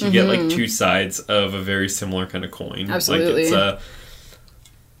because you get like two sides of a very similar kind of coin. Absolutely. Like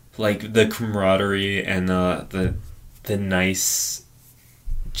it's like the camaraderie and the nice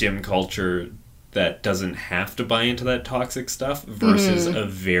gym culture that doesn't have to buy into that toxic stuff versus a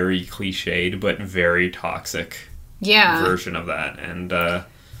very cliched but very toxic Yeah. version of that. And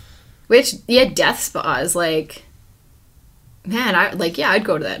Which, Death Spa is like, man, I'd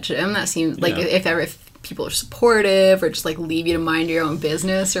go to that gym. That seems like Yeah. if people are supportive or just like leave you to mind your own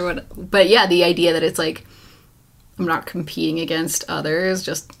business or what. But yeah, the idea that it's like, I'm not competing against others,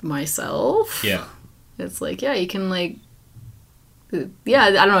 just myself. yeah. It's like, yeah, you can like, yeah,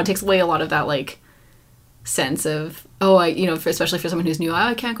 I don't know. It takes away a lot of that like sense of, especially for someone who's new,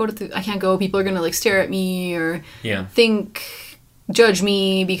 I can't go. People are gonna like stare at me or Yeah. judge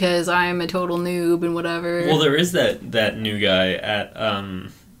me because I'm a total noob and whatever. Well, there is that new guy at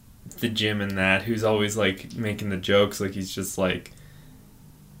the gym and that who's always like making the jokes, like he's just like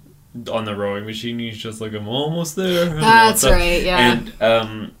on the rowing machine. He's just like, I'm almost there. and all that That's stuff. right, yeah.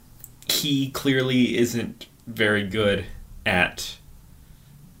 And he clearly isn't very good at.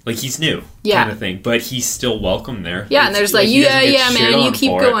 Like he's new, Yeah. kind of thing, but he's still welcome there. Yeah, and there's like, he doesn't get shit man, you on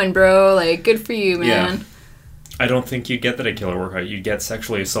keep for it. going, bro. Like, good for you, Yeah. man. I don't think you get that at Killer Workout. You get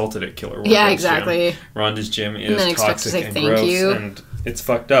sexually assaulted at Killer Workout. Yeah, exactly. Rhonda's gym is then expect to toxic say and thank gross, you. and it's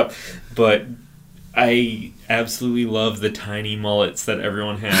fucked up. But I absolutely love the tiny mullets that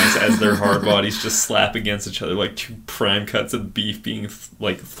everyone has as their hard bodies just slap against each other like two prime cuts of beef being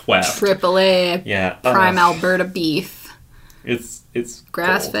thwapped. Triple A, Yeah, prime Alberta beef, It's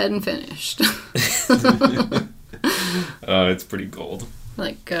grass gold. fed and finished. It's pretty gold.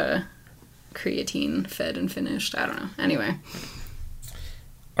 Like creatine fed and finished. I don't know. Anyway,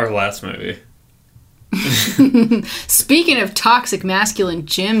 Our last movie. speaking of toxic masculine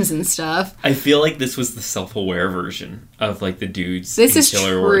gyms and stuff, I feel like this was the self-aware version of like the dudes This in is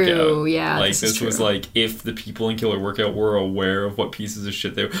Killer true, Workout. yeah, like this is was true. like if the people in Killer Workout were aware of what pieces of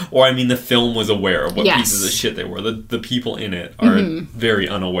shit they were, or I mean the film was aware of what Yes. pieces of shit they were. The people in it are very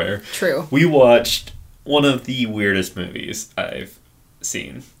unaware. True. We watched one of the weirdest movies I've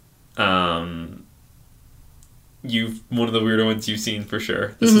seen. One of the weirder ones you've seen for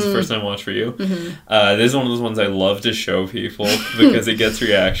sure. This is the first time watch for you. This is one of those ones I love to show people because it gets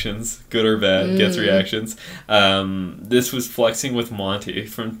reactions, good or bad, gets reactions. This was Flexing with Monty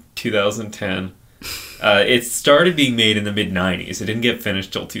from 2010. It started being made in the mid-90s. It didn't get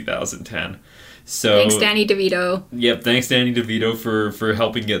finished till 2010. So Thanks, Danny DeVito. Yep, thanks Danny DeVito for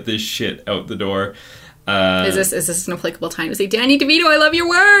helping get this shit out the door. Is this an applicable time to say, Danny DeVito, I love your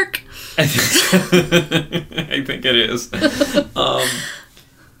work? I think it is.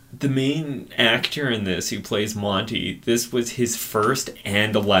 The main actor in this, who plays Monty, this was his first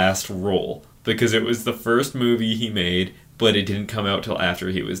and last role because it was the first movie he made, but it didn't come out till after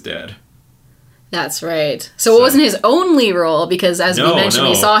he was dead. That's right. So it wasn't his only role, because as we mentioned,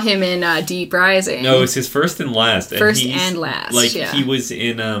 we saw him in Deep Rising. No, it's his first and last. First and last, Like, yeah. he was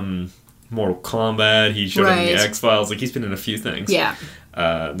in Mortal Kombat, he showed up in the X-Files, like, he's been in a few things. Yeah.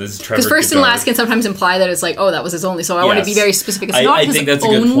 This is Trevor Because first and last can sometimes imply that it's like, oh, that was his only. So I want to be very specific. It's not his only. I think that's a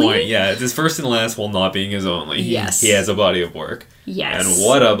good point. Yeah, it's his first and last while not being his only. Yes. He has a body of work. Yes. And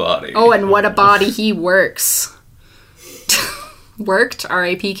what a body. Oh, and what a body he works. Worked,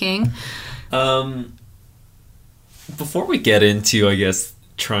 R.I.P. King. Before we get into, I guess,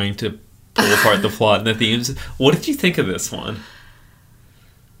 trying to pull apart the plot and the themes, what did you think of this one?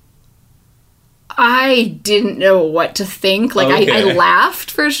 I didn't know what to think. Like, I laughed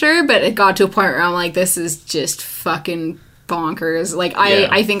for sure, but it got to a point where I'm like, this is just fucking bonkers. Like,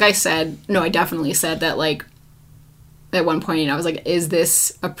 I think I said, no, I definitely said that, like, at one point, I was like, is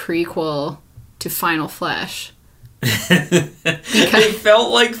this a prequel to Final Flesh? It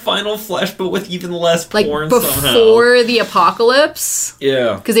felt like Final Flesh, but with even less porn before the apocalypse.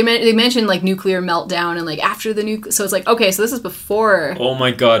 Yeah, because they mentioned like nuclear meltdown and like after the nuke. So it's like, okay, so this is before. Oh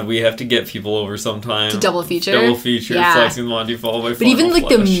my god, we have to get people over sometime to double feature. Flexing Monty followed by but Final even like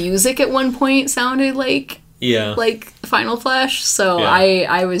Flesh. the music at one point sounded like like Final Flesh. So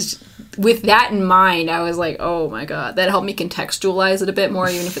I was. With that in mind, I was like, oh my god, that helped me contextualize it a bit more,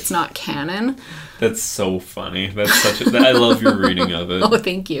 even if it's not canon. That's so funny. That's such a... I love your reading of it. Oh,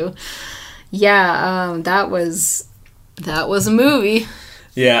 thank you. Yeah, that was a movie.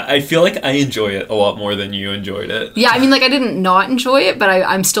 Yeah, I feel like I enjoy it a lot more than you enjoyed it. Yeah, I mean, like, I didn't not enjoy it, but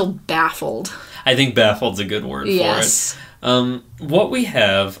I'm still baffled. I think baffled's a good word for it. What we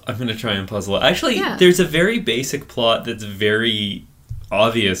have, I'm going to try and puzzle it. Actually, there's a very basic plot that's very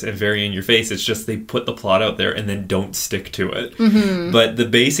obvious and very in your face. It's just they put the plot out there and then don't stick to it. Mm-hmm. But the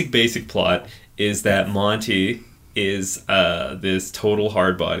basic plot is that Monty is this total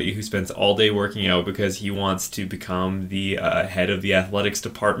hardbody who spends all day working out because he wants to become the head of the athletics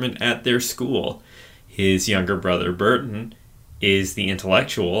department at their school. His younger brother, Burton, is the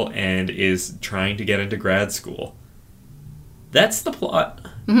intellectual and is trying to get into grad school. That's the plot.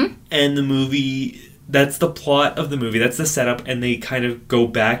 Mm-hmm. And the movie... That's the plot of the movie. That's the setup, and they kind of go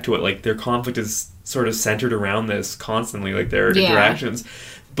back to it. Like, their conflict is sort of centered around this constantly, like their interactions.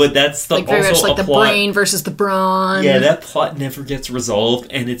 But that's the like very also much like a the plot, brain versus the brawn. Yeah, that plot never gets resolved,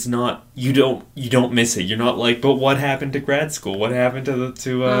 and it's not. You don't miss it. You're not like, but what happened to grad school? What happened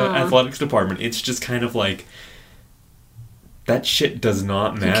to athletics department? It's just kind of like that shit does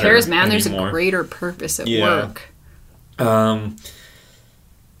not matter. Who cares, man? Anymore. There's a greater purpose at work.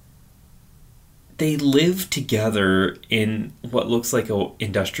 They live together in what looks like an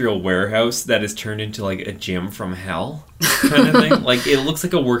industrial warehouse that is turned into like a gym from hell kind of thing. Like, it looks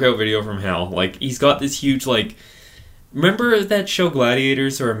like a workout video from hell. Like, he's got this huge, like... Remember that show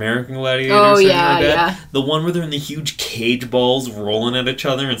Gladiators or American Gladiators? Oh, or yeah, like that? yeah. The one where they're in the huge cage balls rolling at each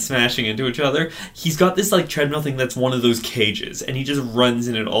other and smashing into each other. He's got this, like, treadmill thing that's one of those cages, and he just runs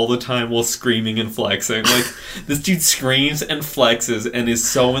in it all the time while screaming and flexing. Like, this dude screams and flexes and is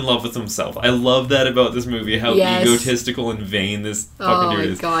so in love with himself. I love that about this movie, how egotistical and vain this fucking dude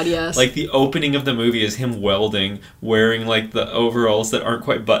is. Oh, my God, yes. Like, the opening of the movie is him welding, wearing, like, the overalls that aren't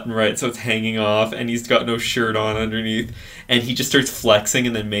quite buttoned right, so it's hanging off, and he's got no shirt on underneath. And he just starts flexing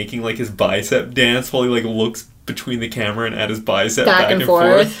and then making, like, his bicep dance while he, like, looks between the camera and at his bicep back and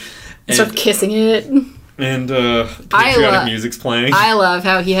forth. And start kissing it. And patriotic music's playing. I love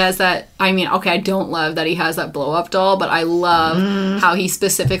how he has that... I mean, okay, I don't love that he has that blow-up doll, but I love how he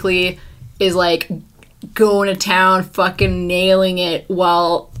specifically is, like, going to town, fucking nailing it,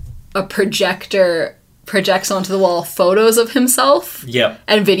 while a projector projects onto the wall photos of himself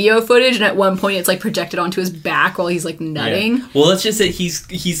and video footage, and at one point it's like projected onto his back while he's like nutting. Yeah. Well, let's just say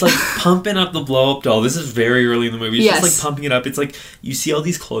he's like pumping up the blow up doll. This is very early in the movie. He's just like pumping it up. It's like you see all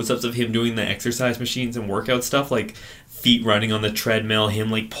these close-ups of him doing the exercise machines and workout stuff, like feet running on the treadmill, him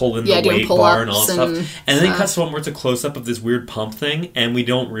like pulling the weight bar and all that stuff. And then it cuts to one where it's a close-up of this weird pump thing, and we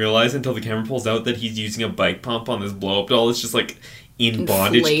don't realize until the camera pulls out that he's using a bike pump on this blow up doll. It's just like in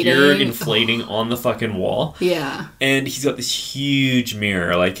bondage gear, inflating on the fucking wall. Yeah. And he's got this huge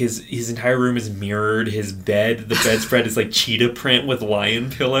mirror. Like, his entire room is mirrored. The bedspread is like cheetah print with lion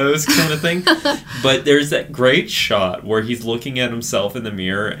pillows kind of thing. But there's that great shot where he's looking at himself in the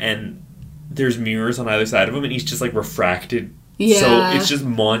mirror, and there's mirrors on either side of him, and he's just like refracted. Yeah. So it's just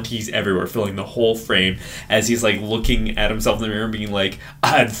Monty's everywhere, filling the whole frame as he's like looking at himself in the mirror and being like,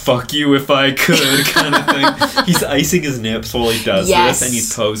 I'd fuck you if I could, kind of thing. He's icing his nips while he does this, and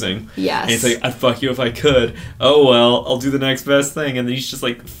he's posing. Yes. And he's like, I'd fuck you if I could. Oh well, I'll do the next best thing. And then he's just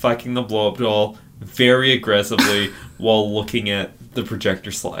like fucking the blow up doll very aggressively while looking at the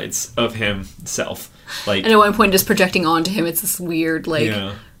projector slides of himself. Like, And at one point, just projecting onto him, it's this weird, like,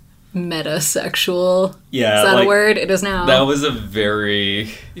 yeah. metasexual. Yeah, Is that like, a word? It is now. That was a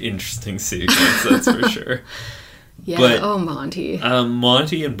very interesting sequence, that's for sure. Yeah, but- oh, Monty.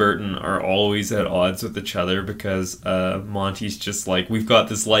 Monty and Burton are always at odds with each other because Monty's just like, we've got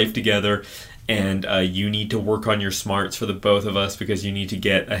this life together, and you need to work on your smarts for the both of us because you need to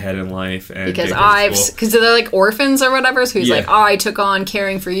get ahead in life. And Because get good to school. because they're like orphans or whatever, so he's Yeah. like, oh, I took on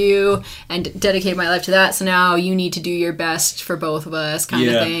caring for you and dedicated my life to that, so now you need to do your best for both of us, kind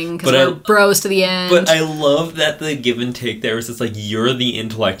Yeah, of thing, because but we're bros to the end. But I love that the give and take there is it's like, you're the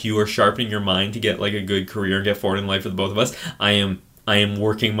intellect, you are sharpening your mind to get like a good career and get forward in life for the both of us. I am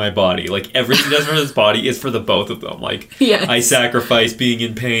working my body. Like, everything he does for his body is for the both of them. Like, Yes. I sacrifice being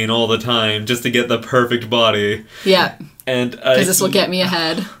in pain all the time just to get the perfect body. Yeah, And because this will get me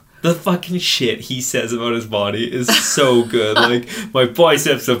ahead. the fucking shit he says about his body is so good. Like, my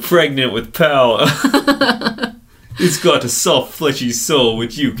biceps are pregnant with power. It's got a soft, fleshy soul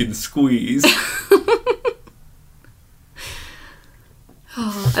which you can squeeze.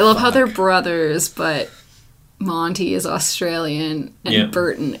 I love how they're brothers, but Monty is Australian and Yeah.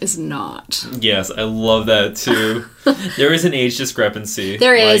 Burton is not. Yes, I love that too. There is an age discrepancy.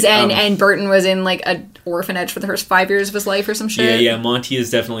 There is, Like, and Burton was in like an orphanage for the first 5 years of his life or some shit. Yeah, Monty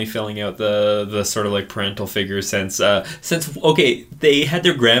is definitely filling out the sort of like parental figure since okay, they had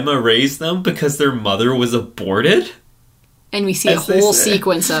their grandma raise them because their mother was aborted. And we see a As they whole say.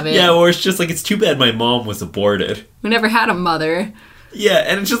 sequence of it. Yeah, or it's just like, it's too bad my mom was aborted. We never had a mother. Yeah,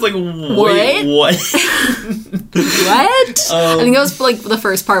 and it's just like, wait, what? What? I think that was like the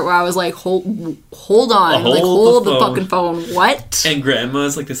first part where I was like, hold on, like hold the phone. fucking phone. What? And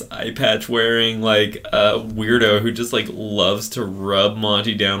grandma's like this eye patch wearing like weirdo who just like loves to rub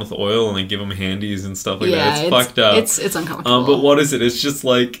Monty down with oil and like give him handies and stuff like that. It's fucked up. It's uncomfortable. But what is it? It's just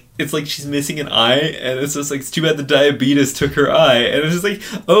like, it's like she's missing an eye, and it's just like, it's too bad the diabetes took her eye, and it's just like,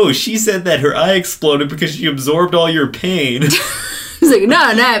 oh, she said that her eye exploded because she absorbed all your pain. He's like,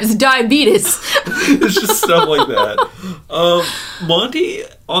 no, it's diabetes. It's just stuff like that. Monty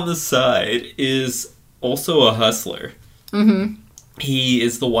on the side is also a hustler. Mm-hmm. He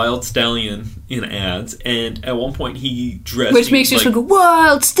is the wild stallion in ads, and at one point he dressed... Which makes you like, just go,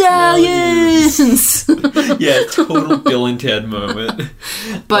 wild stallions! yeah, total Bill and Ted moment.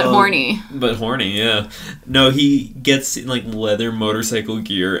 But horny. But horny, yeah. No, he gets in like leather motorcycle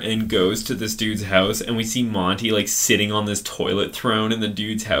gear and goes to this dude's house, and we see Monty like sitting on this toilet throne in the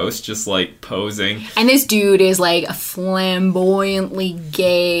dude's house, just like posing. And this dude is like a flamboyantly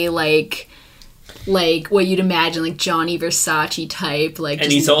gay, like what you'd imagine, like Johnny Versace type. Like, And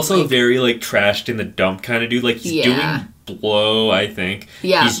just, he's also like, very like trashed in the dump kind of dude. Like, he's Yeah. doing blow, I think.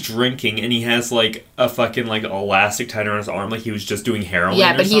 Yeah. He's drinking, and he has like a fucking like elastic tied around his arm, like he was just doing heroin.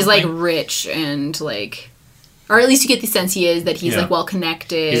 yeah, or but he's like something. rich and like, or at least you get the sense he is, that he's Yeah. like well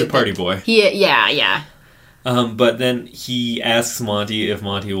connected. He's a party that boy. Yeah. But then he asks Monty if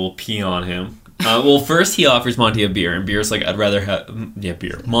Monty will pee on him. Well, first he offers Monty a beer, and Beer's like, I'd rather have... Yeah,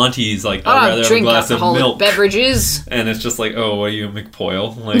 beer. Monty's like, I'd rather have a Drink glass of alcoholic milk. beverages. And it's just like, oh, what are you,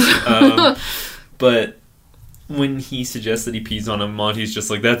 McPoyle? Like, but when he suggests that he pees on him, Monty's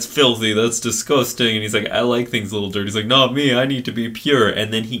just like, that's filthy, that's disgusting. And he's like, I like things a little dirty. He's like, not me, I need to be pure.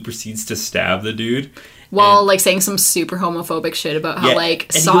 And then he proceeds to stab the dude. While And- like saying some super homophobic shit about how Yeah, like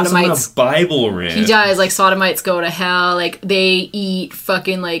and he goes on sodomites. a Bible rant. He does, like, sodomites go to hell, like, they eat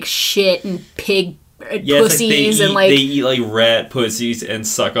fucking, like, shit and pig Yeah, it's pussies, like and, like... they eat like rat pussies and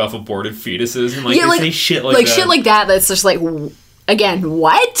suck off aborted fetuses, and like yeah, they like, say shit like that. shit like that, that's just, like, again,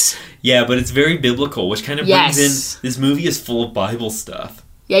 what? Yeah, but it's very biblical, which kind of Yes. brings in... This movie is full of Bible stuff.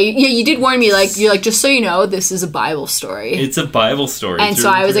 Yeah, you did warn me, like, you're like, just so you know, this is a Bible story. It's a Bible story. and through so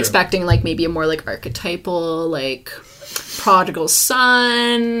I was through. expecting, like, maybe a more, like, archetypal, like, prodigal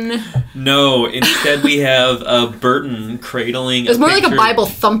son. No, instead we have Burton cradling. It was more like a picture- Bible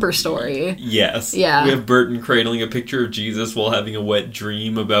thumper story. Yes. Yeah. We have Burton cradling a picture of Jesus while having a wet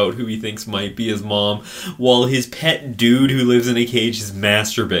dream about who he thinks might be his mom, while his pet dude who lives in a cage is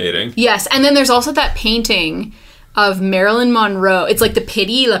masturbating. Yes, and then there's also that painting of Marilyn Monroe. It's like the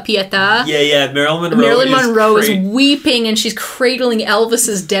Pity, La Pietà. Yeah, Marilyn Monroe. Marilyn Monroe is cra- weeping and she's cradling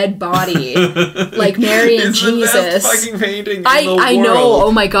Elvis's dead body, like Mary and It's the Jesus. best fucking painting in the I know. world.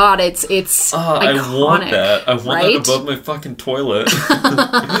 Oh my god, it's iconic. I want that. I want right? that above my fucking toilet.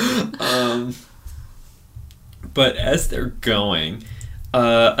 But as they're going,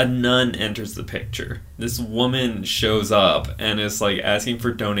 a nun enters the picture. This woman shows up and is like asking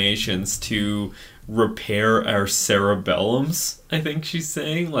for donations to repair our cerebellums. I think she's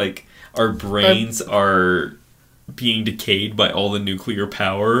saying, like, our brains are being decayed by all the nuclear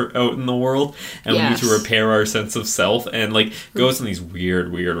power out in the world, and we need to Yes. repair our sense of self, and like goes on these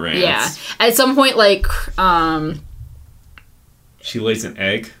weird rants. Yeah. At some point, like, She lays an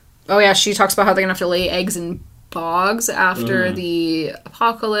egg. oh yeah, she talks about how they're gonna have to lay eggs in bogs after the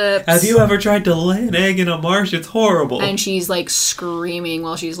apocalypse. Have you ever tried to lay an egg in a marsh? It's horrible. And she's like screaming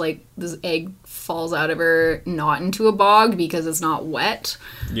while she's like, this egg falls out of her, not into a bog because it's not wet.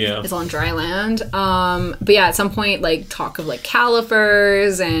 Yeah. It's on dry land. But yeah, at some point, like, talk of like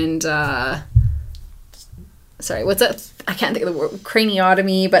calipers and sorry, what's that? I can't think of the word,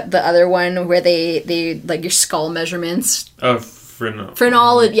 craniotomy, but the other one where they like your skull measurements.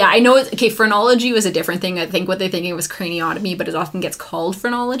 Phrenology, yeah, I know. Okay, phrenology was a different thing. I think what they're thinking was craniotomy, but it often gets called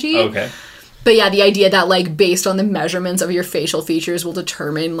phrenology. Okay. But yeah, the idea that like based on the measurements of your facial features will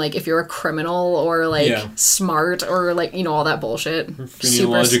determine like if you're a criminal or like smart or like, you know, all that bullshit.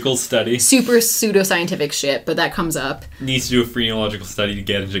 Phrenological study. Super pseudoscientific shit, but that comes up. Needs to do a phrenological study to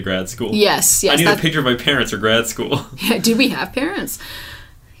get into grad school. Yes. I need a picture of my parents for grad school. Yeah, do we have parents?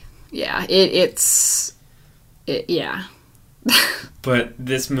 Yeah, it's yeah. But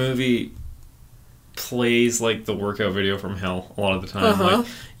this movie plays like the workout video from hell a lot of the time. Like,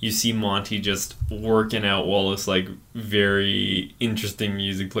 you see Monty just working out while this like very interesting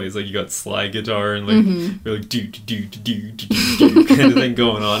music plays. Like you got slide guitar and like really do kind of thing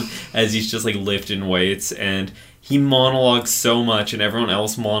going on as he's just like lifting weights, and he monologues so much and everyone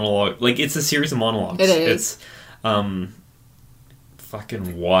else monologue. Like it's a series of monologues. It is. It's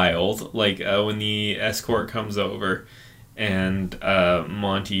fucking wild. Like when the escort comes over and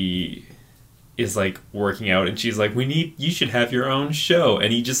Monty is like working out and she's like, you should have your own show,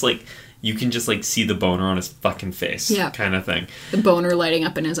 and he just like, you can just like see the boner on his fucking face, kind of thing. The boner lighting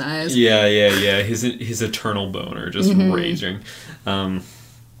up in his eyes. Yeah. His eternal boner just raging.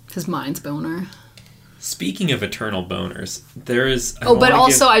 His mind's boner. Speaking of eternal boners, there is... I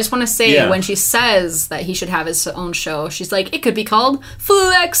just want to say, when she says that he should have his own show, she's like, it could be called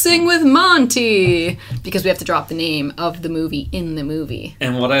Flexing with Monty, because we have to drop the name of the movie in the movie.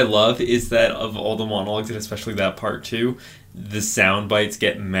 And what I love is that of all the monologues, and especially that part too, the sound bites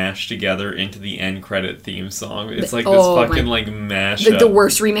get mashed together into the end credit theme song. It's like this fucking like mashup. The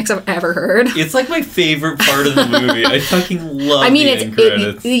worst remix I've ever heard. It's like my favorite part of the movie. I fucking love the end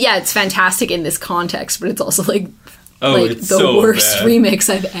credits. It's fantastic in this context, but it's also like it's the so worst bad. remix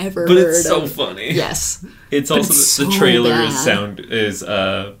I've ever heard. But it's so funny. Yes. It's also the trailer is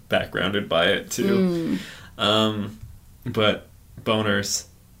backgrounded by it too. But boners,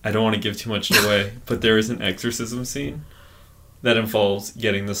 I don't want to give too much away, but there is an exorcism scene that involves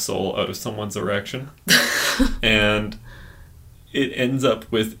getting the soul out of someone's erection. And it ends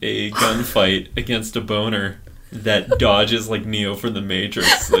up with a gunfight against a boner that dodges like Neo from the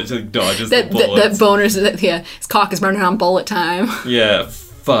Matrix. It like dodges the bullets. That boner's, his cock is burning on bullet time. Yeah,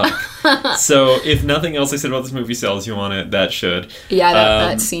 fuck. So if nothing else I said about this movie sells you on it, that should. Yeah,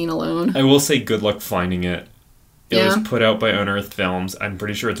 that scene alone. I will say good luck finding it. It was put out by Unearthed Films. I'm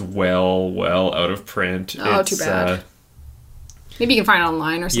pretty sure it's well out of print. Oh, too bad. Maybe you can find it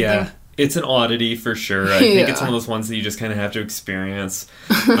online or something. Yeah, it's an oddity for sure. I think it's one of those ones that you just kind of have to experience.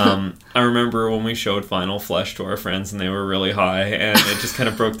 I remember when we showed Final Flesh to our friends and they were really high and it just kind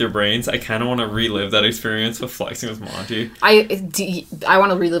of broke their brains. I kind of want to relive that experience with Flexing with Monty. I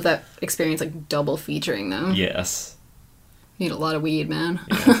want to relive that experience, like double featuring them. Yes. Need a lot of weed, man.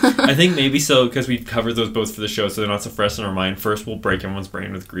 Yeah. I think maybe so, because we've covered those both for the show, so they're not so fresh in our mind. First, we'll break everyone's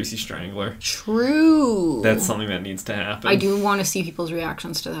brain with Greasy Strangler. True. That's something that needs to happen. I do want to see people's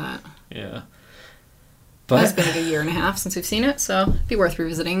reactions to that. Yeah. But it's been like a year and a half since we've seen it, so it'd be worth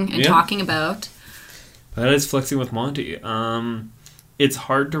revisiting and talking about. That is Flexing with Monty. It's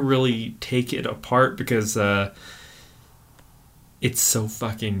hard to really take it apart because it's so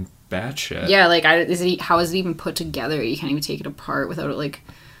fucking batshit. Yeah, like how is it even put together? You can't even take it apart without it like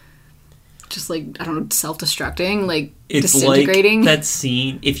just like, I don't know, self-destructing, like it's disintegrating. Like that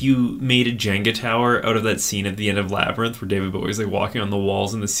scene, if you made a Jenga tower out of that scene at the end of Labyrinth where David Bowie's like walking on the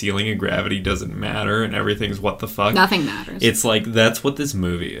walls and the ceiling and gravity doesn't matter and everything's what the fuck. Nothing matters. It's like, that's what this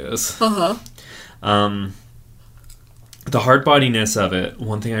movie is. Uh-huh. The hard-bodiness of it,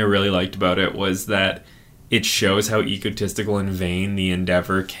 one thing I really liked about it was that it shows how egotistical and vain the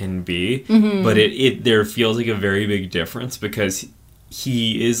Endeavor can be, but it there feels like a very big difference because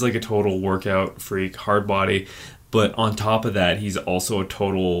he is like a total workout freak, hard body, but on top of that, he's also a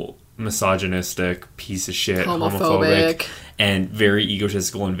total misogynistic piece of shit, homophobic, and very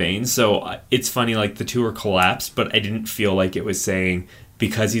egotistical and vain. So it's funny, like the two are collapsed, but I didn't feel like it was saying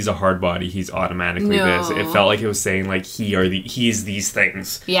because he's a hard body, he's automatically this. It felt like it was saying like he's these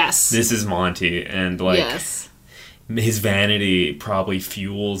things. Yes. This is Monty, and like his vanity probably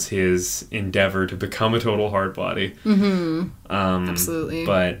fuels his endeavor to become a total hard body. Absolutely.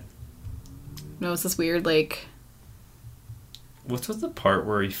 But No, it's this weird, like... what's with the part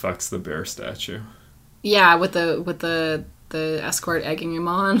where he fucks the bear statue? Yeah, with the escort egging him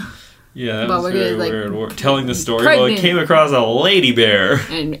on. Yeah, that But was we're very gonna, like, weird. We're telling the story, well, it pregnant. came across a lady bear.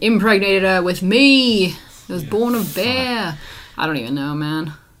 And impregnated her with me. It was born a bear. I don't even know,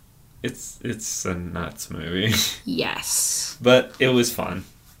 man. It's a nuts movie. Yes. But it was fun.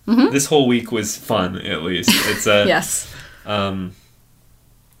 This whole week was fun, at least. It's a... Yes. What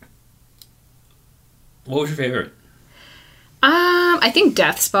was your favorite? I think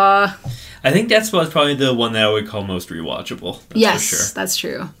Death Spa. I think Death Spa is probably the one that I would call most rewatchable. That's Yes, for sure. that's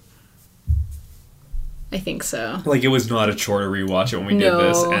true. I think so. Like, it was not a chore to rewatch it when we did No.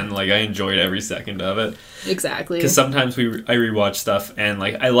 this, and, like, I enjoyed every second of it. Exactly. Because sometimes I rewatch stuff, and,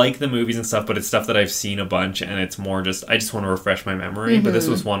 like, I like the movies and stuff, but it's stuff that I've seen a bunch, and it's more just, I just want to refresh my memory. But this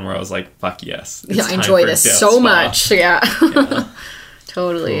was one where I was like, fuck yes. It's Yeah, I time enjoy for this Death so Spa. much. Yeah.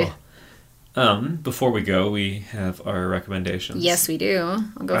 Totally. Cool. Before we go, we have our recommendations. Yes, we do.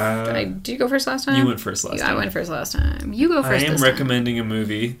 I'll go. Did you go first last time? You went first last time. I went first last time. You go I first am this time. recommending a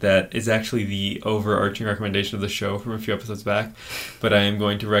movie that is actually the overarching recommendation of the show from a few episodes back, but I am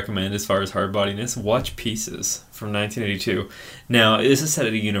going to recommend, as far as hardbodiness, watch Pieces from 1982. Now, this is set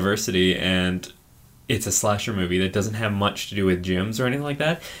at a university, and it's a slasher movie that doesn't have much to do with gyms or anything like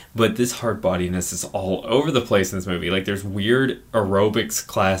that, but this hardbodiness is all over the place in this movie. Like, there's weird aerobics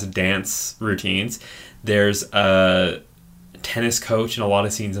class dance routines. There's a tennis coach in a lot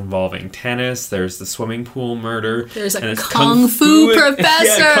of scenes involving tennis. There's the swimming pool murder. There's a and it's kung fu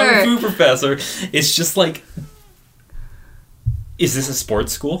professor. Yeah, kung fu professor. It's just like, is this a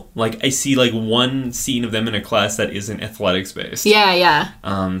sports school? Like, I see like one scene of them in a class that isn't athletics based. Yeah.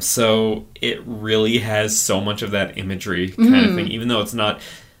 So it really has so much of that imagery kind of thing, even though it's not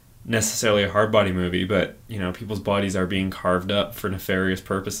necessarily a hard body movie, but, you know, people's bodies are being carved up for nefarious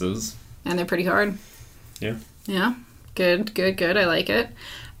purposes. And they're pretty hard. Yeah. Yeah. Good. I like it.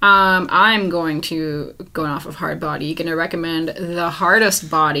 I'm going off of hard body, going to recommend the hardest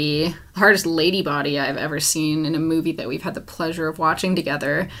lady body I've ever seen in a movie that we've had the pleasure of watching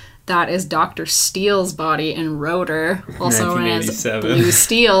together. That is Dr. Steele's body in Rotor, also known as 1987. Blue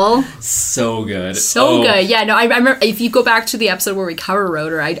Steel. So good. So good. Yeah, no, I remember, if you go back to the episode where we cover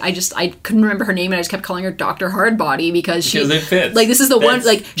Rotor, I couldn't remember her name, and I just kept calling her Dr. Hardbody because it fits. Like, this is the one,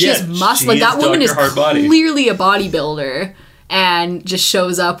 like, she yeah, has muscle. she Like, is that woman Dr. is Hardbody. clearly a bodybuilder and just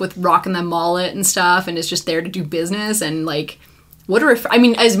shows up with rocking the mullet and stuff and is just there to do business. And, like, I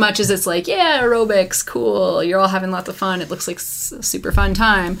mean, as much as it's like, yeah, aerobics, cool, you're all having lots of fun, it looks like a super fun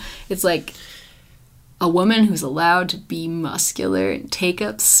time, it's like a woman who's allowed to be muscular and take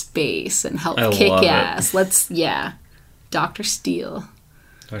up space and help kick love it. ass. Dr. Steele.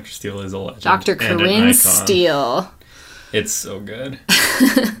 Dr. Steele is a legend. Dr. and an Corinne icon. Steele. It's so good.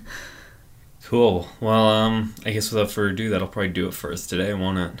 Cool. Well, I guess without further ado, that'll probably do it for us today,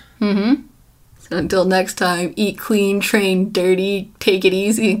 won't it? So until next time, eat clean, train dirty, take it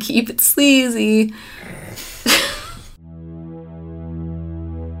easy, and keep it sleazy.